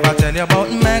 If I ever tell you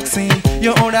about Maxine,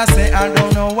 you older say I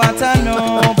don't know what I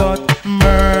know. But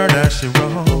murder she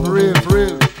wrote.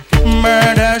 Real.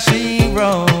 Murder she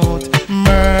wrote.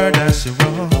 Murder she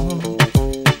wrote.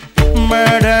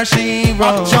 Murder she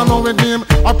wrote. Action with him,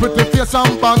 a pretty face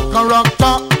and bad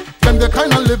character. Them the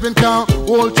kind of living can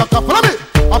hold chaka. Follow me.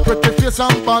 A pretty face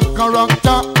and bad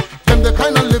character. Them the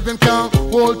kind of living can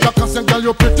hold chaka. Say girl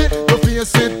you pretty, your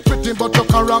face it pretty, but your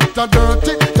character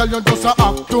dirty. Girl you just a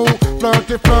act too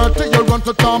flirty. You run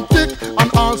to Tom Dick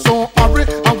and also hurry.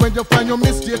 And when you find your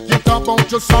mistake, you talk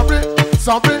about you sorry.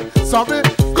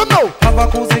 Come now. Have a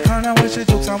cozy corner where she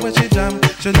jokes and where she jam.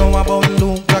 She know about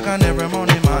Luke Black and every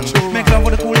money man. Make love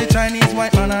with the coolie Chinese,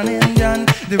 white man and Indian.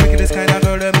 The wickedest kind of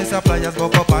girl that Mr. Flyers go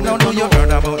up and now do you heard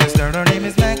about this girl? Her name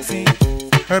is Maxine.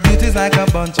 Her beauty's like a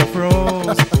bunch of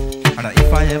roses. And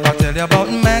if I ever tell you about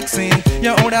Maxine,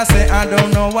 you older say I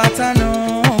don't know what I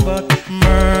know. But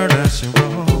murder she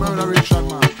wrote. Murder Richard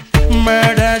man.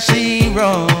 Murder she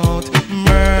wrote.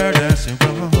 Murder she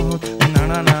wrote.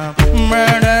 Na.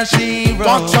 Murder she wrote.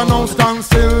 Watch her now stand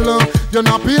still. You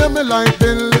not pay me like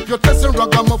bill. If you test a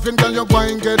ragamuffin, girl, you go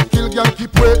and get killed. Girl,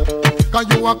 keep wait. Cause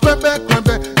you a crebe.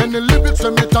 And the lyrics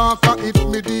when me talk and if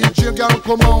me DJ, girl,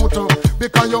 come out.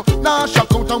 Because you nah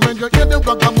shock out. And when you hear the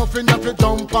ragamuffin, you have to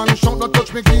jump and shout. Don't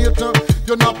touch me gate.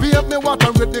 You not pay me what I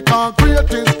read. The car great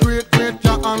is great.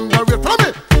 You underrate. Follow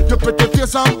me. You pretty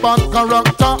face and bad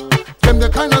character. Them the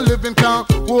kind of living can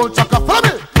hold chaka. Follow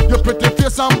me. You pretty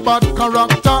face and bad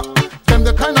character. Them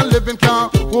the kind of living can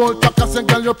hold chaka. Say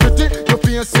girl you pretty, you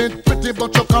face it pretty,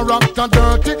 but your character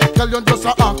dirty. Girl you just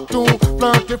a act too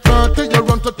flirty. You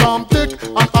run to Tom Dick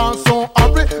and also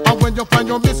hurry. And when you find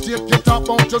your mistake, you talk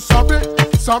about you sorry.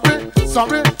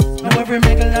 Now every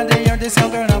middle of the year, this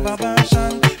young girl have a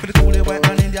passion for the coolie white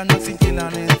man Indian, Mexican kill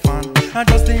and infant. And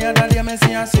just the other day, me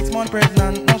see her 6 months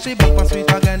pregnant. Now she back for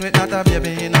sweet again with not a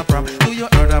baby in a prom. Do you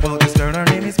heard about this girl? Her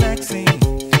name is Maxine.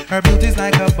 Her beauty's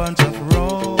like a bunch of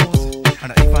roses.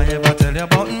 And if I ever tell you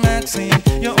about Maxine,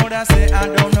 you older say I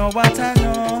don't know what I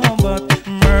know. But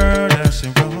murder she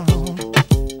wrote.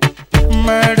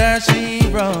 Murder she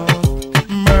wrote.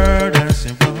 Murder she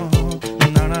wrote.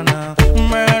 Na.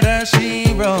 Murder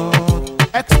she wrote.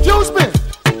 Excuse me.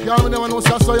 Y'all never know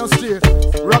so I saw you stay.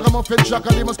 Ragamuffin Jack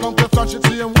and they must come to flash it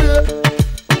same way.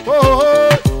 Oh,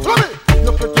 follow me.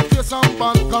 You pretty face and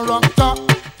bad character.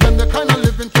 Them the kind of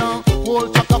living can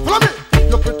hold chaka. Follow me.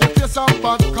 You pretty face and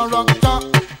bad character.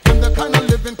 Them the kind of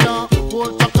living can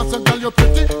hold chaka. So girl you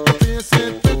pretty, you face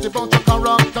it pretty, but your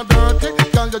character dirty.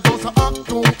 Girl you just a act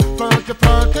too flirty.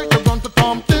 You run to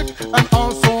Tom Dick and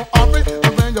also hurry.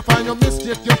 And when you find your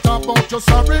mistake, you talk about you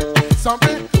sorry.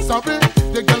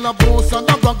 The girl a boss and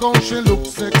a brag on she look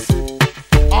sexy.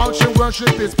 All she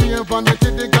worship is pure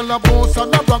vanity. The girl a boss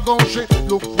and a brag on she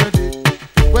look ready.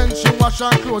 When she wash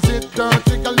her clothes it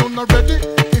dirty, girl you not ready.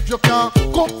 If you can't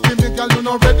cook for me, girl you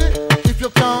not ready. If you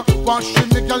can't wash for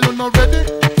me, girl you not ready.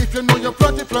 If you know you're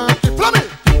flirty, follow me.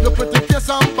 You pretty face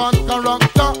and bad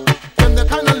character. Then the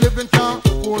kind of living can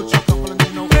hold chaka. Follow me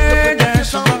now. You pretty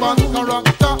face and bad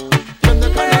character. Then the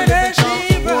kind of living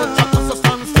can hold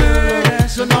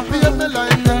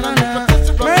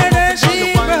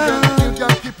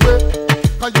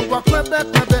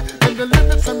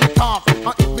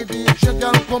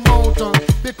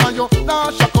Because you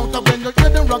dash a counter when you hear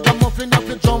the ragamuffin, you have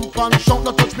to jump and shout,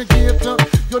 no touch me gate.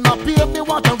 You not pay me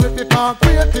water with because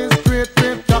great is great,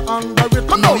 great, you're under it.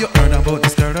 Come Now on. you heard about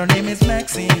this girl, her name is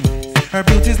Maxine. Her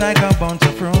beauty's like a bunch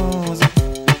of roses.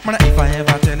 Man, if I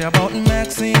ever tell you about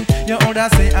Maxine, you older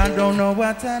say I don't know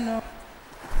what I know.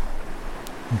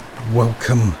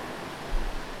 Welcome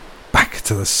back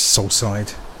to the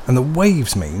Soulside. And the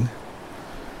waves mean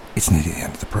it's nearly the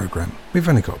end of the programme. We've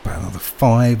only got about another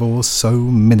 5 or so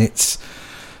minutes.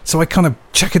 So I kind of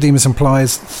Chakademus and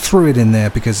Pliers threw it in there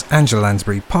because Angela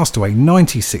Lansbury passed away,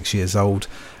 96 years old.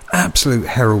 Absolute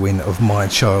heroine of my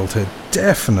childhood.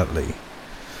 Definitely.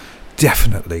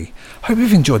 Hope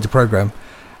you've enjoyed the programme.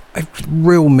 A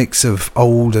real mix of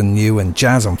old and new and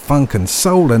jazz and funk and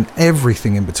soul and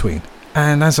everything in between.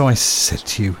 And as I said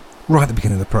to you right at the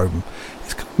beginning of the programme,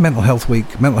 it's Mental Health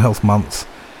Week, Mental Health Month.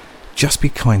 Just be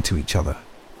kind to each other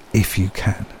if you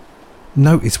can.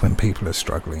 Notice when people are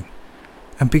struggling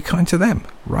and be kind to them,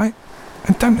 right?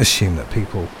 And don't assume that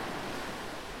people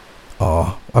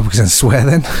are... I was going to swear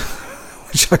then,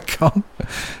 which I can't.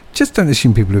 Just don't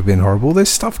assume people have been horrible. There's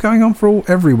stuff going on for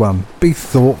everyone. Be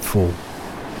thoughtful.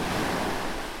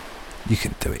 You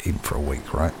can do it even for a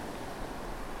week, right?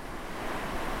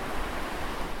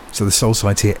 So the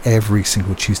Soulside's here every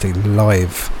single Tuesday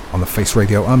live on the Face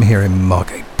Radio. I'm here in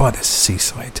Margate by the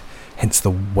seaside, hence the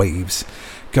waves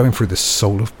going through the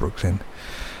soul of Brooklyn.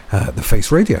 The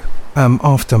Face Radio.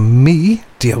 After me,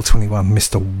 DL21,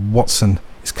 Mr. Watson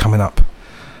is coming up.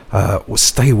 Well,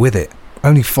 stay with it.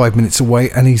 Only 5 minutes away,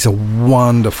 and he's a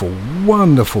wonderful,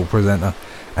 wonderful presenter.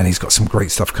 And he's got some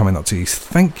great stuff coming up to you.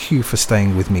 Thank you for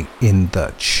staying with me in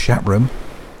the chat room.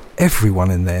 Everyone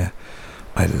in there,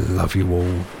 I love you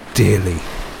all dearly.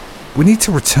 We need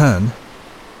to return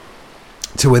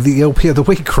to the LP of the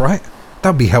week, right?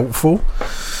 That'd be helpful.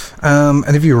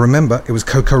 And if you remember, it was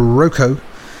Coco Roco,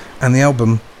 and the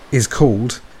album is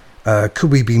called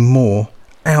Could We Be More?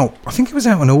 Out, I think it was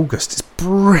out in August. It's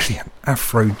brilliant.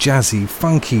 Afro, jazzy,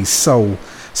 funky, soul.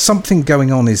 Something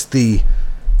Going On is the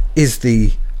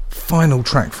final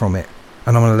track from it,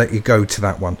 and I'm going to let you go to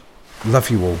that one.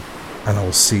 Love you all, and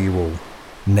I'll see you all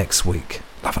next week.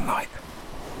 Love and light.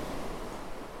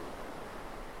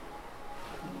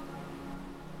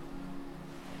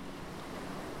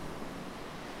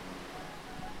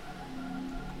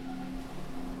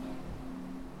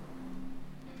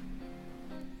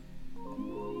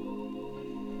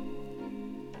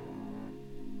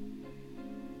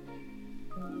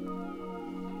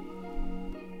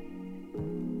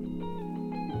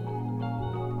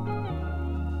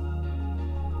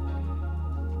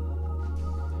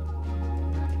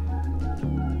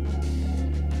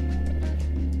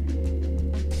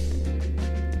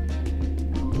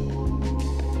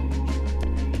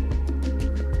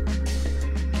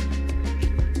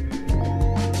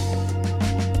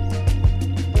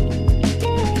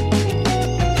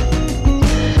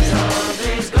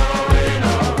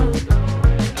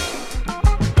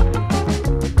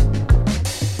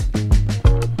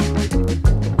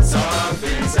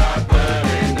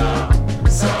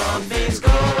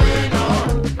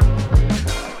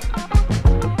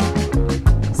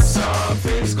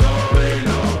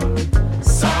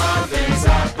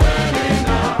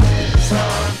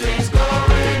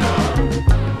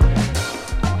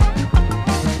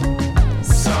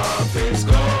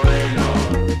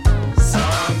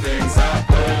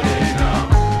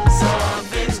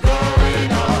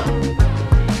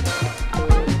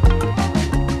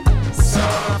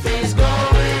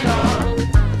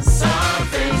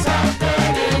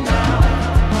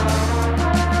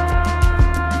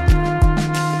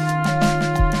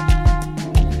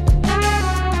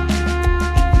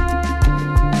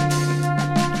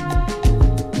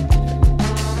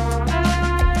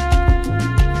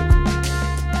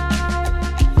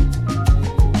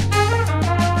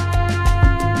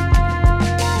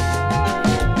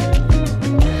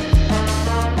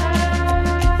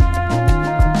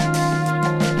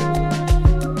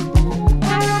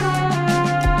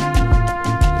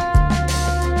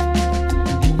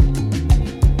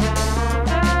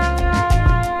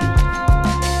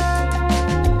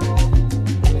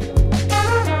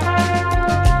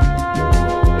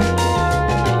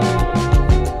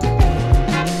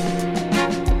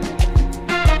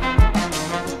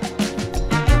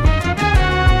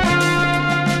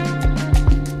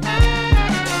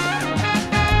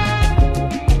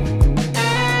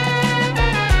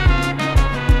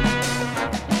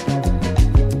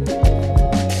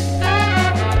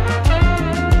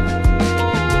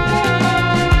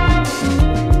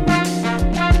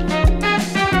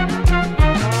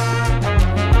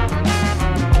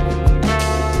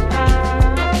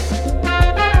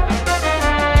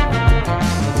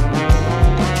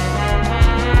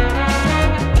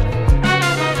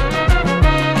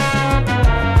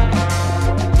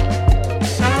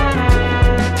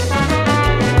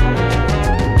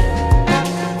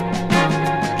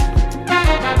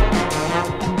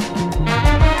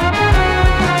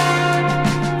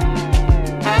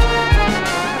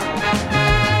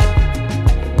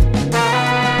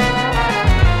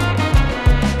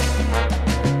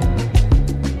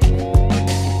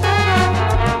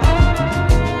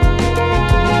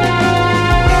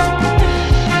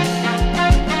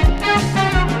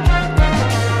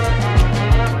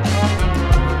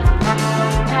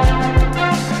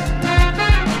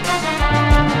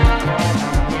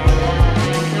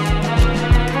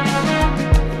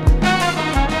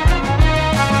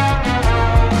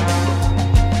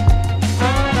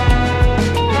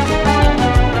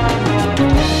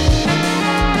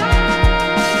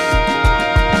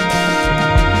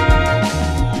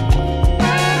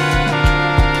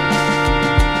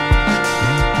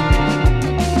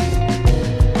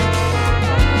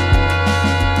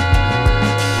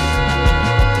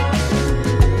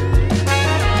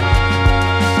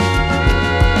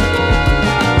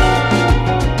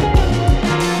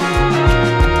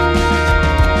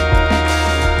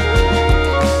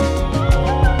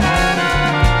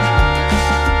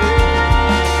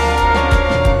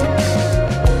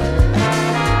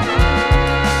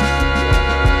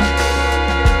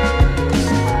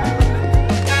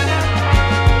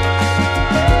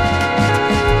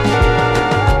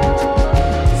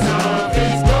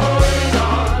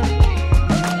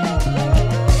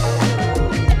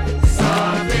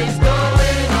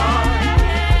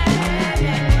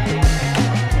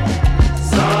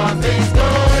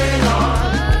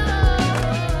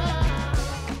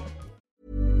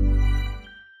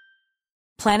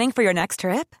 Planning for your next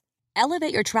trip?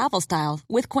 Elevate your travel style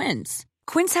with Quince.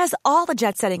 Quince has all the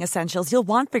jet-setting essentials you'll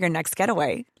want for your next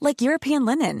getaway, like European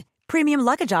linen, premium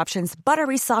luggage options,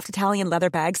 buttery soft Italian leather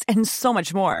bags, and so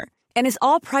much more. And is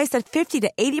all priced at 50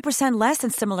 to 80% less than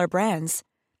similar brands.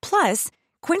 Plus,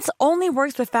 Quince only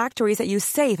works with factories that use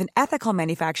safe and ethical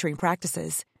manufacturing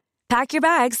practices. Pack your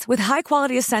bags with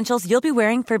high-quality essentials you'll be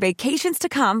wearing for vacations to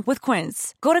come with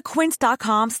Quince. Go to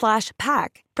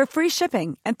quince.com/pack for free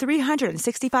shipping and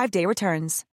 365-day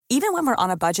returns. Even when we're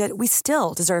on a budget, we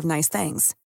still deserve nice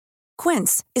things.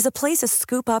 Quince is a place to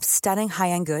scoop up stunning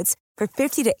high-end goods for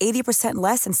 50 to 80%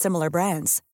 less than similar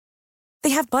brands.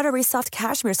 They have buttery soft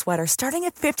cashmere sweaters starting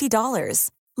at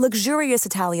 $50, luxurious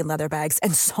Italian leather bags,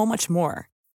 and so much more.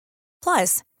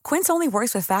 Plus, Quince only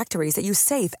works with factories that use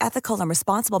safe, ethical, and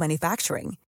responsible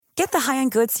manufacturing. Get the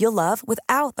high-end goods you'll love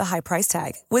without the high price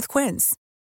tag with Quince.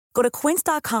 Go to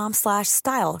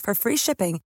quince.com/style for free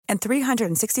shipping and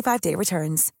 365-day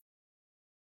returns.